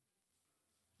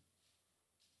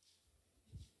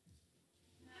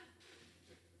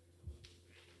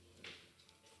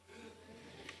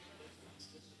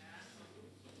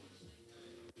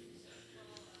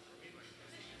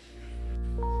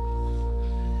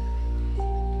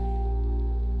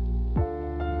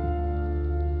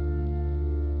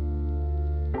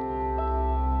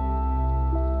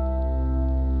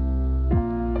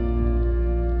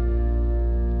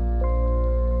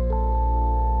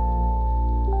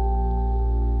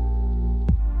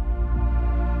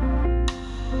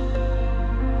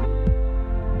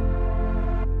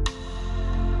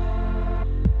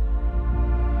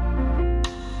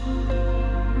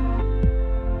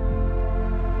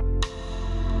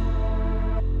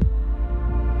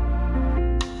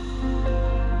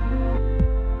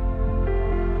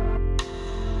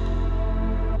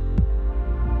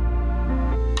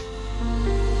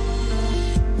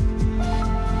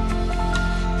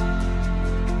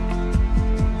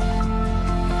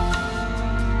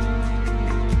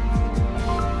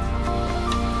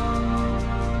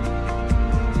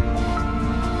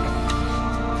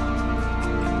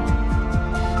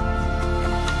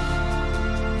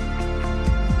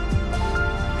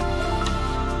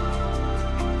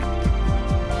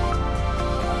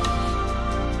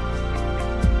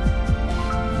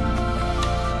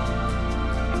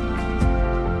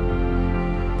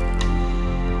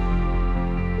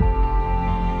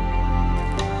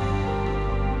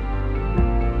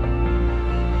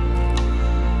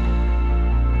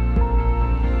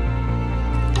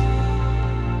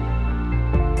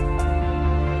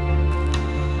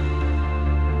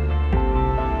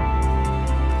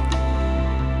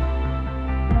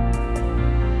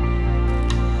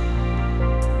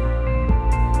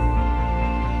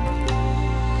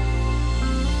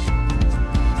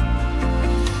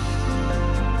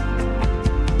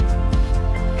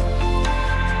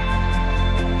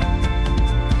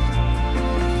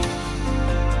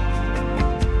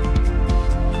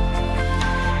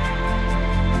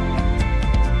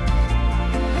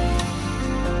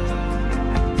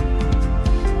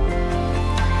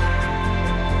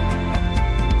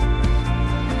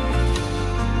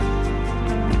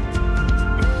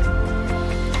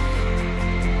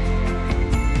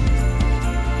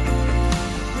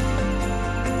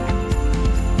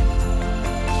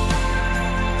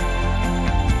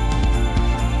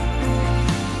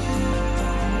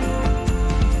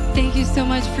 so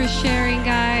much for sharing,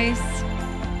 guys.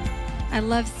 I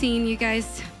love seeing you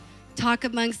guys talk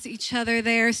amongst each other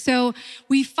there. So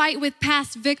we fight with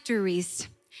past victories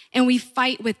and we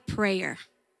fight with prayer.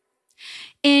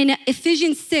 In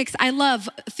Ephesians 6, I love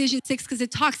Ephesians 6 because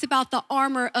it talks about the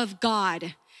armor of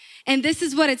God. And this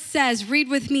is what it says. Read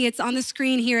with me. It's on the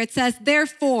screen here. It says,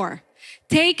 therefore,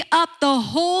 take up the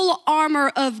whole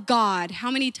armor of God.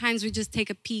 How many times we just take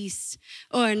a piece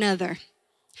or another?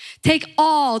 Take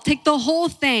the whole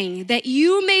thing, that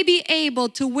you may be able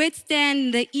to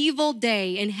withstand the evil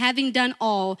day, and having done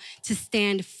all, to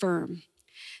stand firm.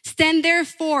 Stand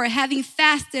therefore, having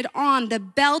fasted on the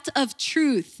belt of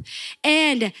truth,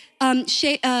 and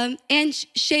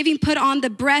shaving put on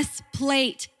the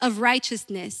breastplate of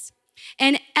righteousness,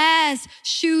 and as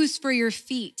shoes for your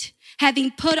feet,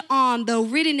 having put on the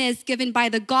readiness given by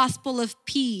the gospel of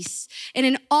peace, and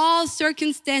in all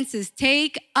circumstances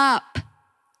take up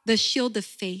the shield of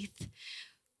faith,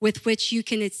 with which you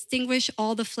can extinguish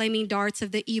all the flaming darts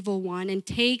of the evil one, and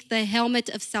take the helmet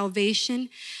of salvation,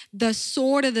 the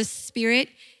sword of the Spirit,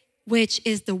 which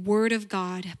is the word of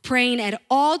God, praying at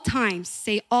all times,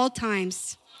 say all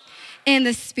times, in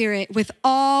the Spirit, with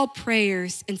all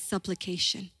prayers and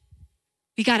supplication.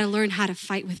 We got to learn how to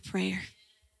fight with prayer.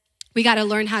 We got to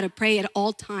learn how to pray at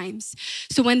all times.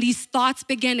 So when these thoughts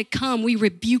begin to come, we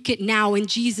rebuke it now in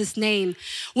Jesus' name.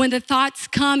 When the thoughts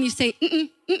come, you say,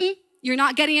 you're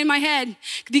not getting in my head,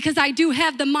 because I do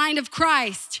have the mind of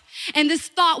Christ. And this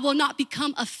thought will not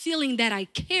become a feeling that I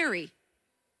carry.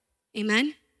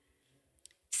 Amen?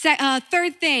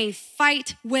 Third thing,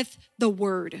 fight with the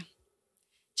word.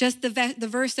 Just the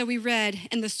verse that we read,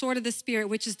 and the sword of the Spirit,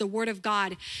 which is the word of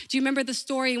God. Do you remember the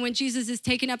story when Jesus is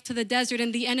taken up to the desert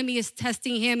and the enemy is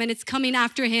testing him and it's coming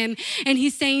after him and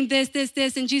he's saying this,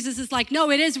 and Jesus is like, no,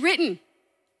 it is written.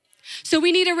 So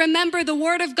we need to remember the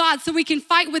word of God so we can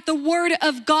fight with the word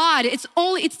of God. It's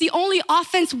the only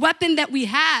offense weapon that we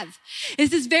have,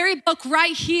 is this very book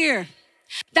right here.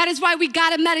 That is why we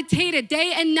gotta meditate it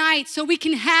day and night so we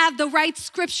can have the right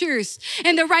scriptures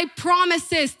and the right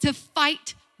promises to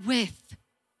fight with.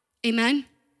 Amen?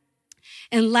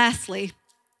 And lastly,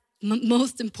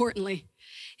 most importantly,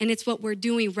 and it's what we're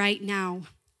doing right now,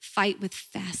 fight with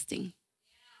fasting.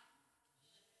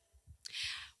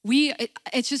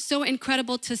 It's just so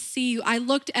incredible to see. I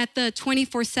looked at the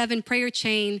 24/7 prayer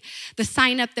chain, the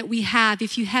sign up that we have.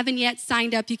 If you haven't yet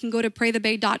signed up, you can go to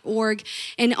praythebay.org.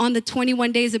 And on the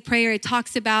 21 days of prayer, it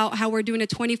talks about how we're doing a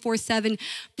 24/7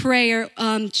 prayer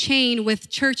chain with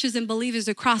churches and believers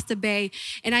across the Bay.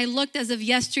 And I looked as of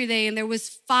yesterday, and there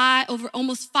was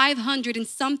almost 500 and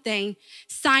something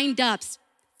signed up,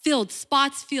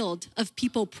 spots filled of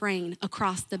people praying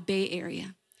across the Bay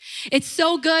Area. It's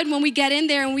so good when we get in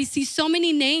there and we see so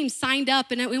many names signed up,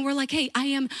 and we're like, hey, I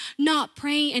am not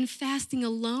praying and fasting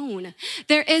alone.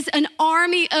 There is an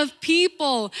army of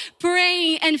people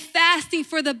praying and fasting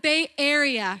for the Bay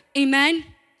Area. Amen?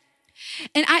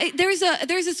 And there's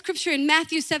a scripture in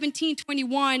Matthew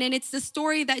 17:21, and it's the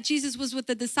story that Jesus was with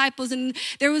the disciples, and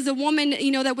there was a woman,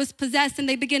 that was possessed, and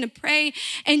they began to pray,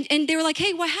 and they were like,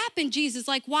 hey, what happened, Jesus?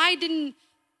 Like, why didn't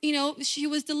she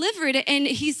was delivered? And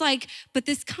he's like, but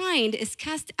this kind is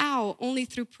cast out only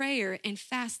through prayer and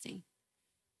fasting.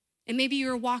 And maybe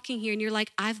you're walking here and you're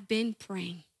like, I've been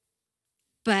praying,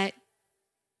 but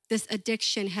this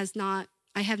addiction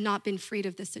I have not been freed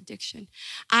of this addiction.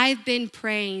 I've been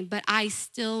praying, but I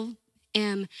still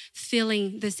am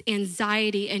feeling this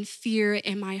anxiety and fear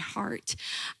in my heart.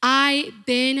 I've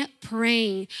been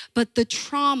praying, but the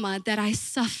trauma that I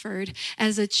suffered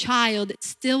as a child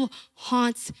still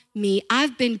haunts me.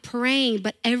 I've been praying,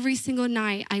 but every single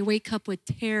night I wake up with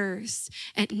terrors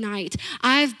at night.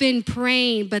 I've been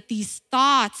praying, but these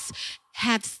thoughts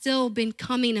have still been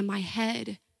coming in my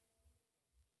head.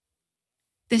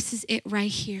 This is it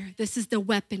right here. This is the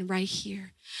weapon right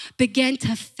here. Begin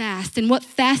to fast. And what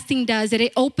fasting does,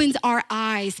 it opens our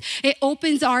eyes. It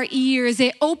opens our ears.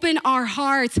 It opens our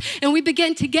hearts. And we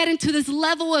begin to get into this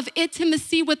level of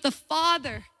intimacy with the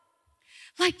Father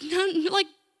like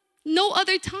no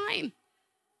other time.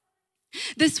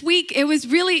 This week, it was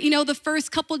really, the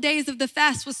first couple days of the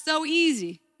fast was so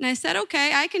easy. And I said,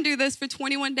 okay, I can do this for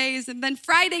 21 days. And then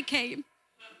Friday came.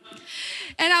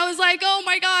 And I was like, oh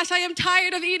my gosh, I am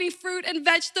tired of eating fruit and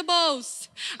vegetables.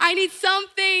 I need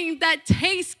something that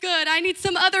tastes good. I need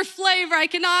some other flavor. I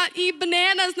cannot eat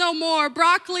bananas no more.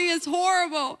 Broccoli is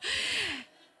horrible.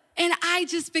 And I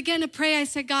just began to pray. I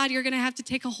said, God, you're going to have to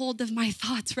take a hold of my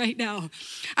thoughts right now.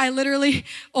 I literally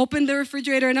opened the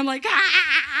refrigerator and I'm like,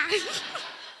 ah!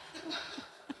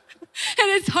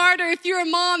 it's harder if you're a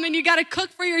mom and you gotta cook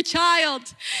for your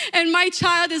child. And my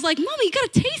child is like, Mommy, you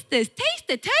gotta taste this. Taste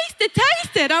it, taste it,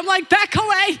 taste it. I'm like, back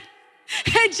away.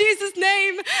 In Jesus'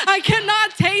 name, I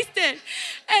cannot taste it.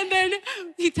 And then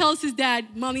he tells his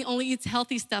dad, Mommy only eats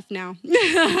healthy stuff now.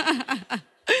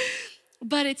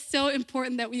 But it's so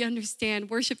important that we understand.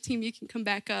 Worship team, you can come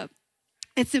back up.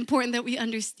 It's important that we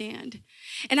understand.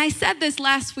 And I said this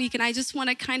last week, and I just want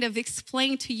to kind of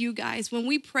explain to you guys, when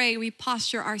we pray, we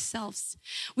posture ourselves.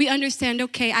 We understand,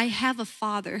 okay, I have a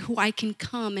Father who I can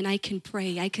come and I can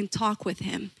pray, I can talk with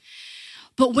him.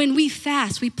 But when we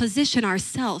fast, we position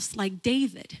ourselves like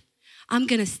David. I'm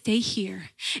gonna stay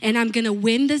here and I'm gonna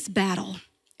win this battle,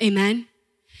 amen?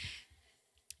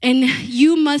 And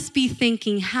you must be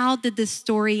thinking, how did this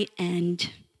story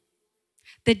end?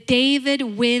 Did David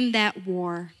win that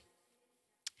war?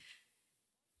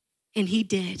 And he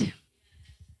did.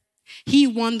 He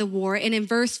won the war. And in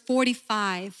verse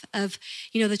 45 of,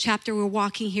 the chapter we're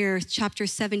walking here, chapter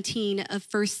 17 of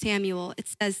 1 Samuel, it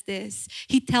says this.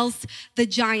 He tells the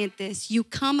giant this, you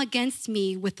come against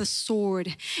me with a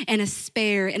sword and a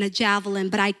spear and a javelin,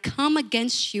 but I come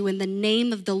against you in the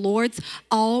name of the Lord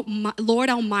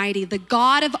Almighty, the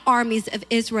God of armies of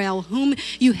Israel, whom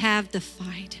you have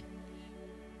defied.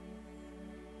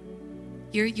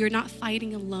 You're not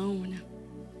fighting alone.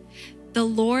 The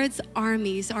Lord's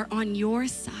armies are on your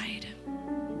side.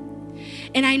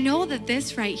 And I know that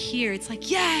this right here, it's like,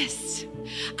 yes,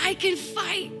 I can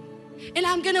fight and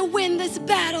I'm gonna win this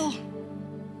battle.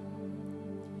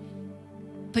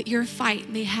 But your fight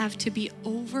may have to be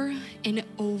over and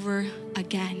over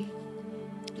again.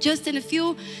 Just in a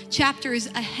few chapters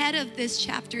ahead of this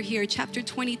chapter here, chapter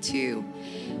 22,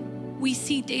 we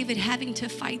see David having to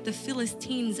fight the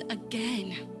Philistines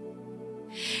again.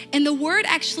 And the word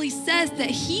actually says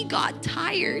that he got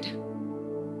tired.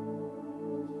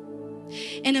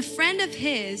 And a friend of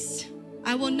his,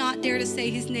 I will not dare to say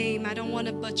his name, I don't want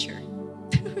to butcher,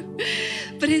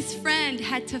 but his friend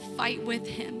had to fight with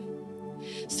him.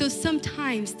 So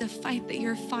sometimes the fight that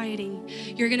you're fighting,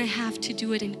 you're gonna have to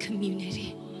do it in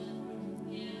community.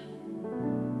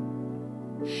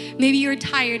 Maybe you're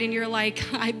tired and you're like,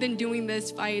 I've been doing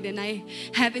this fight and I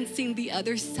haven't seen the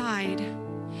other side.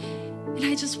 And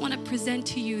I just want to present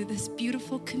to you this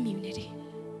beautiful community.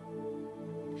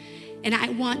 And I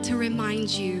want to remind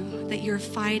you that you're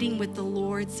fighting with the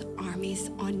Lord's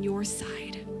armies on your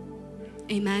side.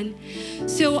 Amen.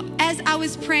 So as I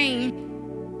was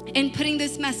praying and putting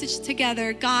this message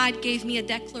together, God gave me a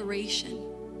declaration.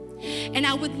 And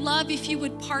I would love if you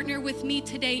would partner with me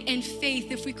today in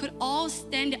faith, if we could all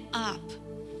stand up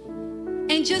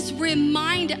and just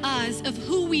remind us of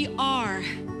who we are.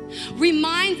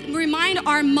 Remind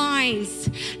our minds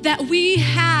that we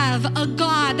have a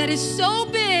God that is so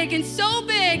big,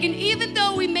 and even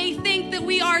though we may think that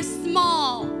we are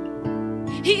small,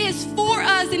 he is for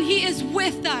us and he is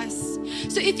with us.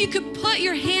 So if you could put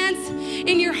your hands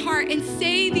in your heart and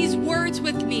say these words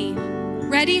with me.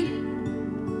 Ready?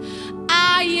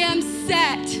 I am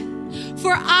set,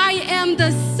 for I am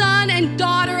the son and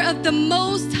daughter of the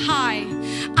Most High.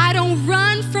 I don't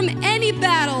run from any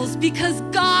battles because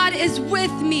God is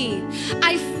with me.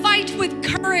 I fight with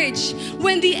courage.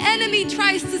 When the enemy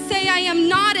tries to say I am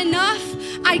not enough,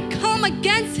 I come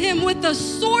against him with the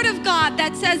sword of God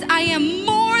that says I am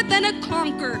more than a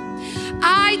conqueror.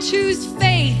 I choose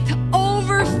faith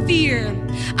over fear.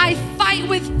 I fight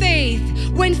with faith.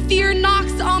 When fear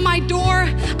knocks on my door,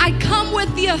 I come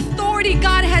with the authority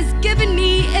God has given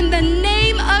me in the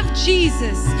name of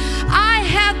Jesus. I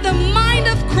have the mind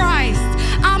of Christ.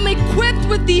 I'm equipped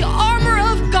with the armor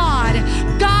of God.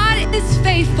 God is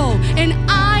faithful and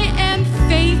I am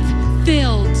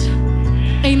faith-filled.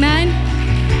 Amen.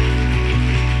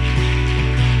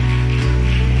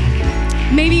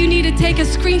 Maybe you need to take a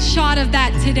screenshot of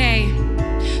that today,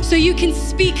 so you can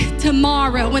speak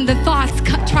tomorrow when the thoughts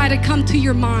try to come to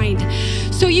your mind.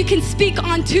 So you can speak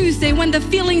on Tuesday when the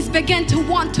feelings begin to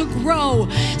want to grow.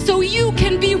 So you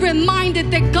can be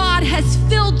reminded that God has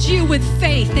filled you with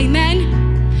faith,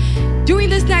 amen? During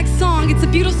this next song, it's a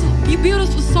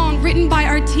beautiful song written by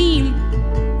our team.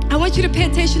 I want you to pay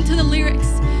attention to the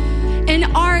lyrics. And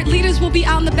our leaders will be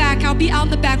out in the back. I'll be out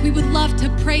in the back. We would love to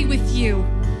pray with you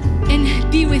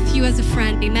and be with you as a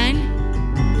friend,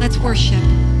 amen? Let's worship.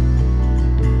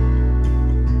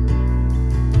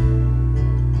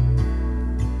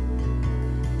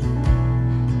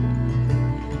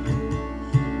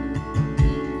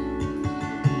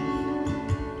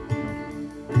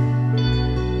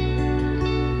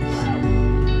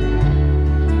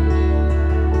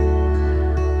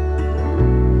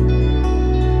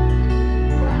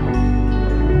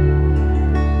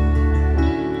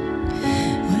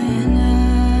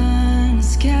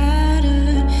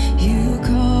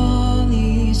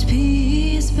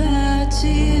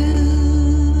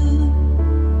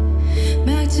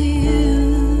 to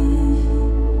you.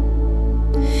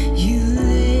 You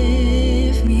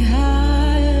lift me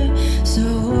higher so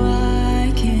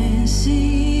I can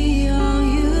see all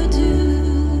you do.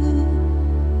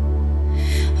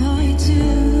 All you do.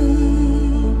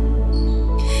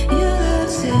 Your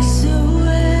love takes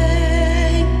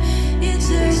away, it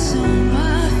takes all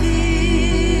my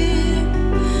fear.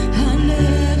 I'll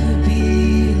never be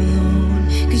alone,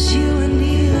 'cause you are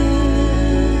near.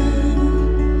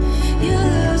 Your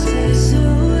love takes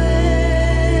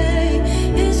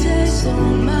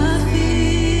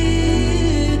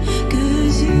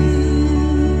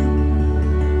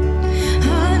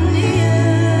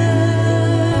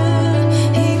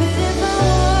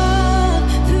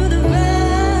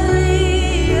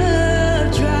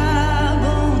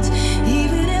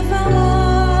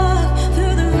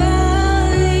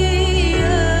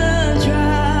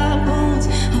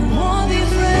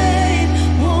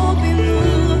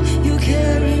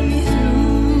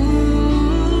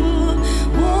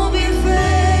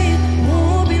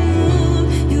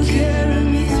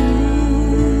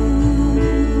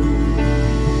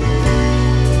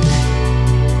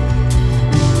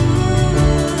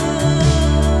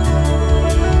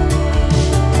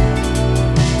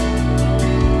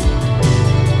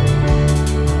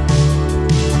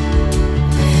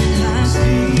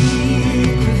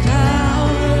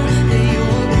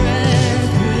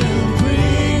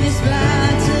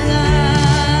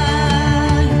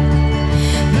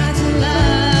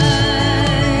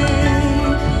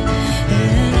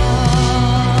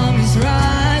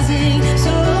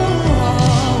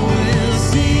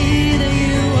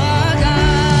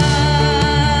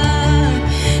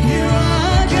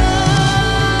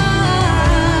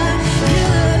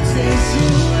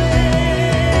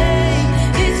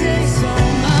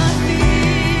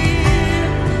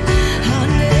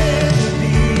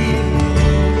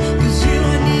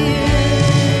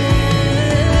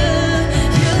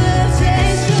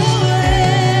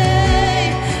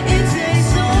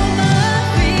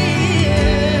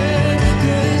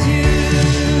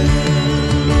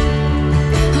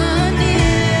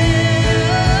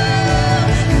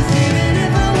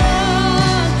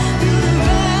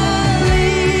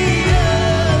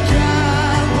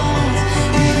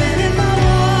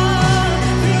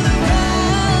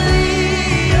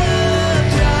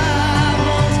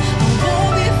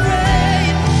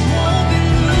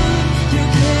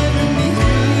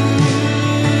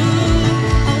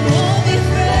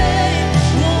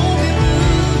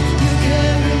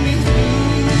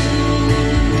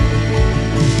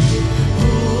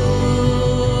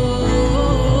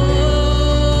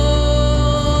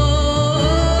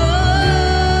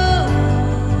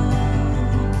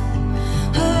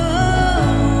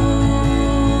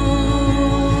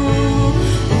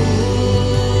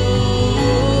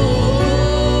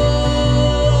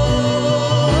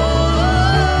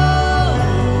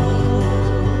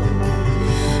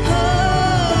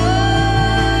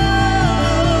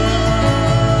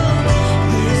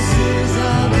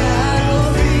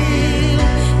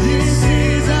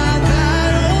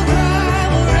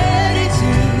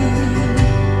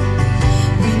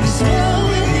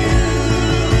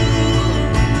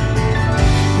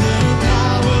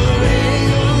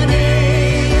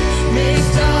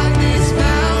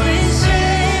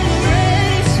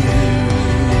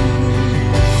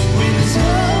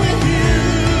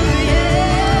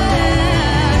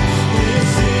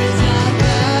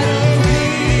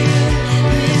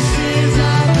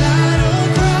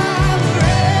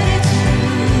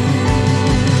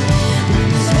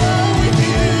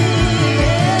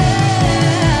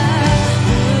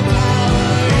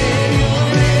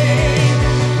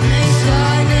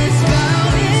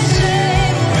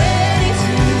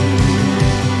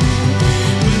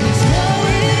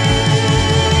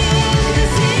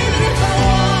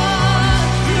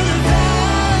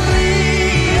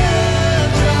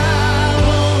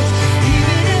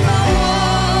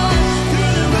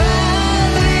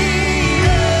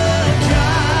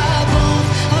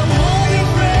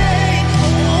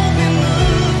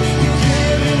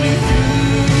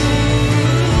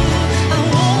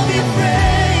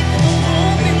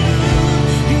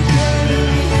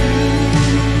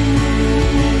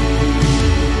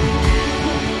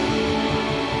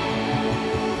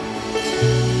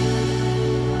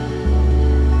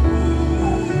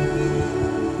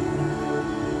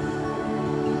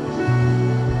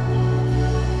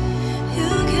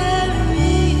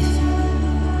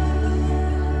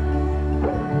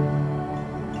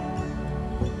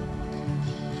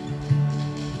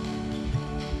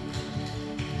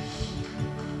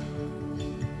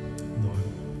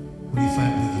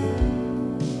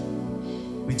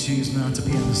choose not to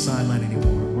be on the sideline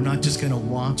anymore. We're not just going to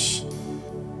watch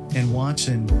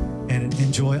and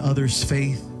enjoy others'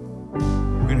 faith.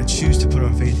 We're going to choose to put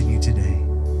our faith in you today.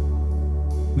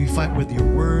 We fight with your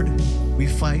word. We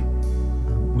fight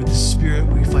with the Spirit.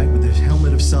 We fight with the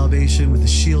helmet of salvation, with the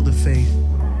shield of faith.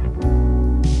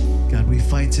 God, we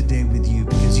fight today with you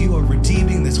because you are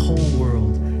redeeming this whole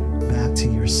world back to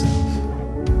yourself.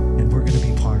 And we're going to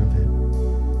be part of it.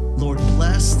 Lord,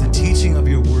 bless the teaching of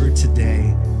your word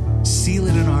today. Seal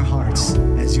it in our hearts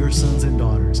as your sons and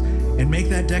daughters. And make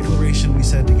that declaration we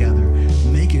said together,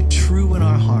 make it true in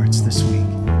our hearts this week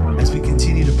as we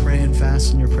continue to pray and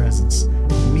fast in your presence.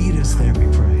 Meet us there, we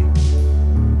pray.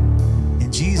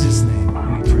 In Jesus' name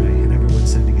we pray. And everyone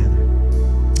said together,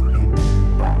 amen.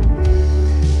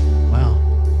 Wow.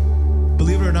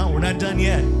 Believe it or not, we're not done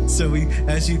yet. So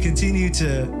as you continue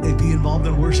to be involved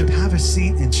in worship, have a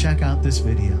seat and check out this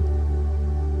video.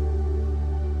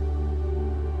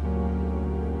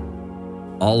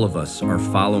 All of us are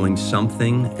following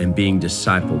something and being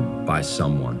discipled by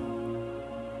someone.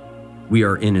 We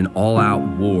are in an all-out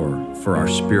war for our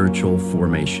spiritual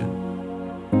formation.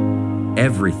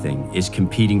 Everything is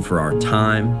competing for our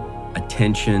time,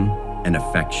 attention, and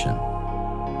affection.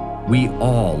 We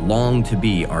all long to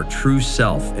be our true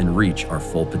self and reach our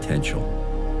full potential.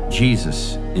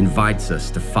 Jesus invites us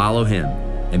to follow him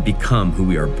and become who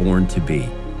we are born to be,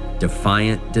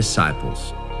 defiant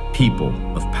disciples, people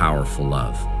of powerful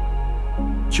love.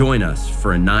 Join us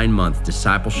for a 9-month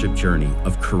discipleship journey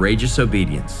of courageous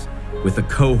obedience with a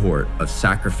cohort of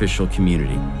sacrificial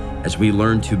community as we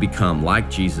learn to become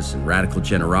like Jesus in radical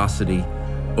generosity,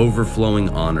 overflowing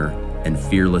honor, and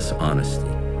fearless honesty.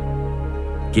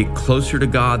 Get closer to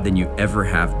God than you ever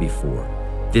have before.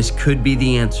 This could be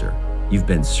the answer you've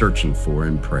been searching for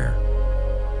in prayer.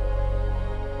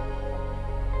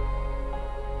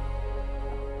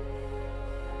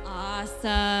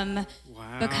 Awesome.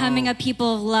 Becoming a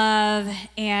people of love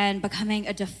and becoming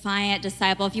a defiant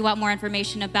disciple. If you want more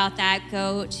information about that,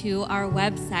 go to our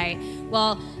website.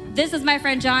 Well, this is my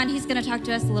friend John. He's going to talk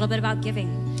to us a little bit about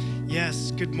giving.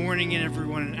 Yes, good morning,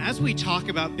 everyone. And as we talk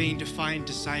about being defiant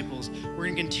disciples, we're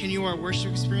going to continue our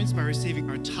worship experience by receiving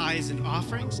our tithes and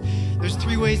offerings. There's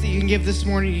 3 ways that you can give this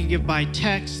morning. You can give by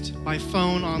text, by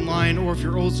phone, online, or if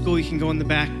you're old school, you can go in the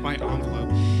back by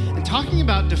envelope. And talking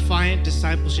about defiant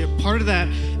discipleship, part of that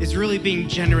is really being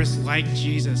generous like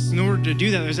Jesus. In order to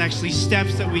do that, there's actually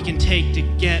steps that we can take to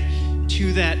get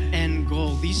to that end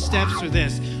goal. These steps are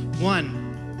this.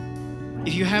 1,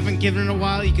 if you haven't given in a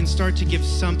while, you can start to give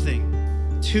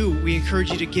something. 2, we encourage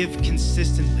you to give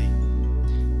consistently.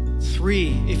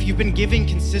 3, if you've been giving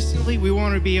consistently, we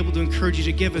want to be able to encourage you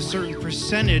to give a certain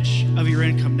percentage of your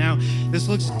income. Now, this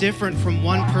looks different from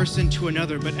one person to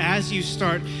another, but as you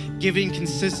start giving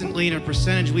consistently in a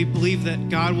percentage, we believe that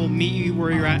God will meet you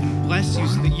where you're at and bless you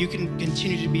so that you can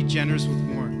continue to be generous with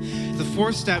more. The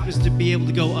 4th step is to be able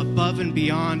to go above and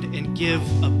beyond and give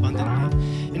abundantly.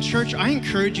 In church, I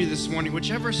encourage you this morning,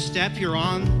 whichever step you're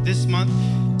on this month,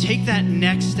 take that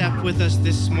next step with us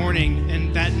this morning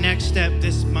and that next step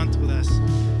this month with us.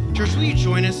 Church, will you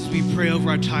join us as we pray over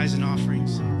our tithes and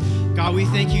offerings? God, we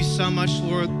thank you so much,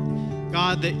 Lord,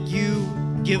 God, that you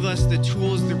give us the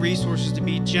tools, the resources to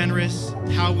be generous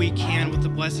how we can with the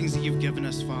blessings that you've given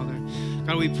us, Father.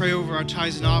 God, we pray over our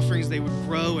tithes and offerings, they would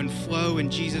grow and flow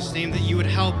in Jesus' name, that you would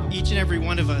help each and every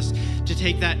one of us to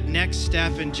take that next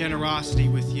step in generosity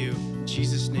with you. In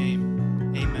Jesus' name,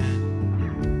 amen.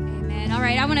 Amen. All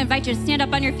right, I want to invite you to stand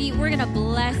up on your feet. We're going to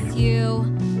bless you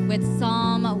with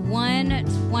Psalm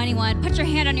 121. Put your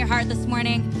hand on your heart this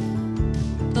morning.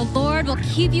 The Lord will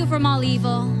keep you from all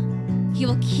evil. He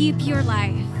will keep your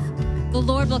life. The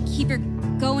Lord will keep your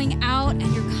going out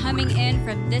and your coming in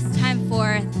from this time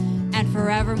forth and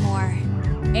forevermore.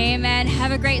 Amen.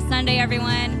 Have a great Sunday,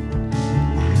 everyone.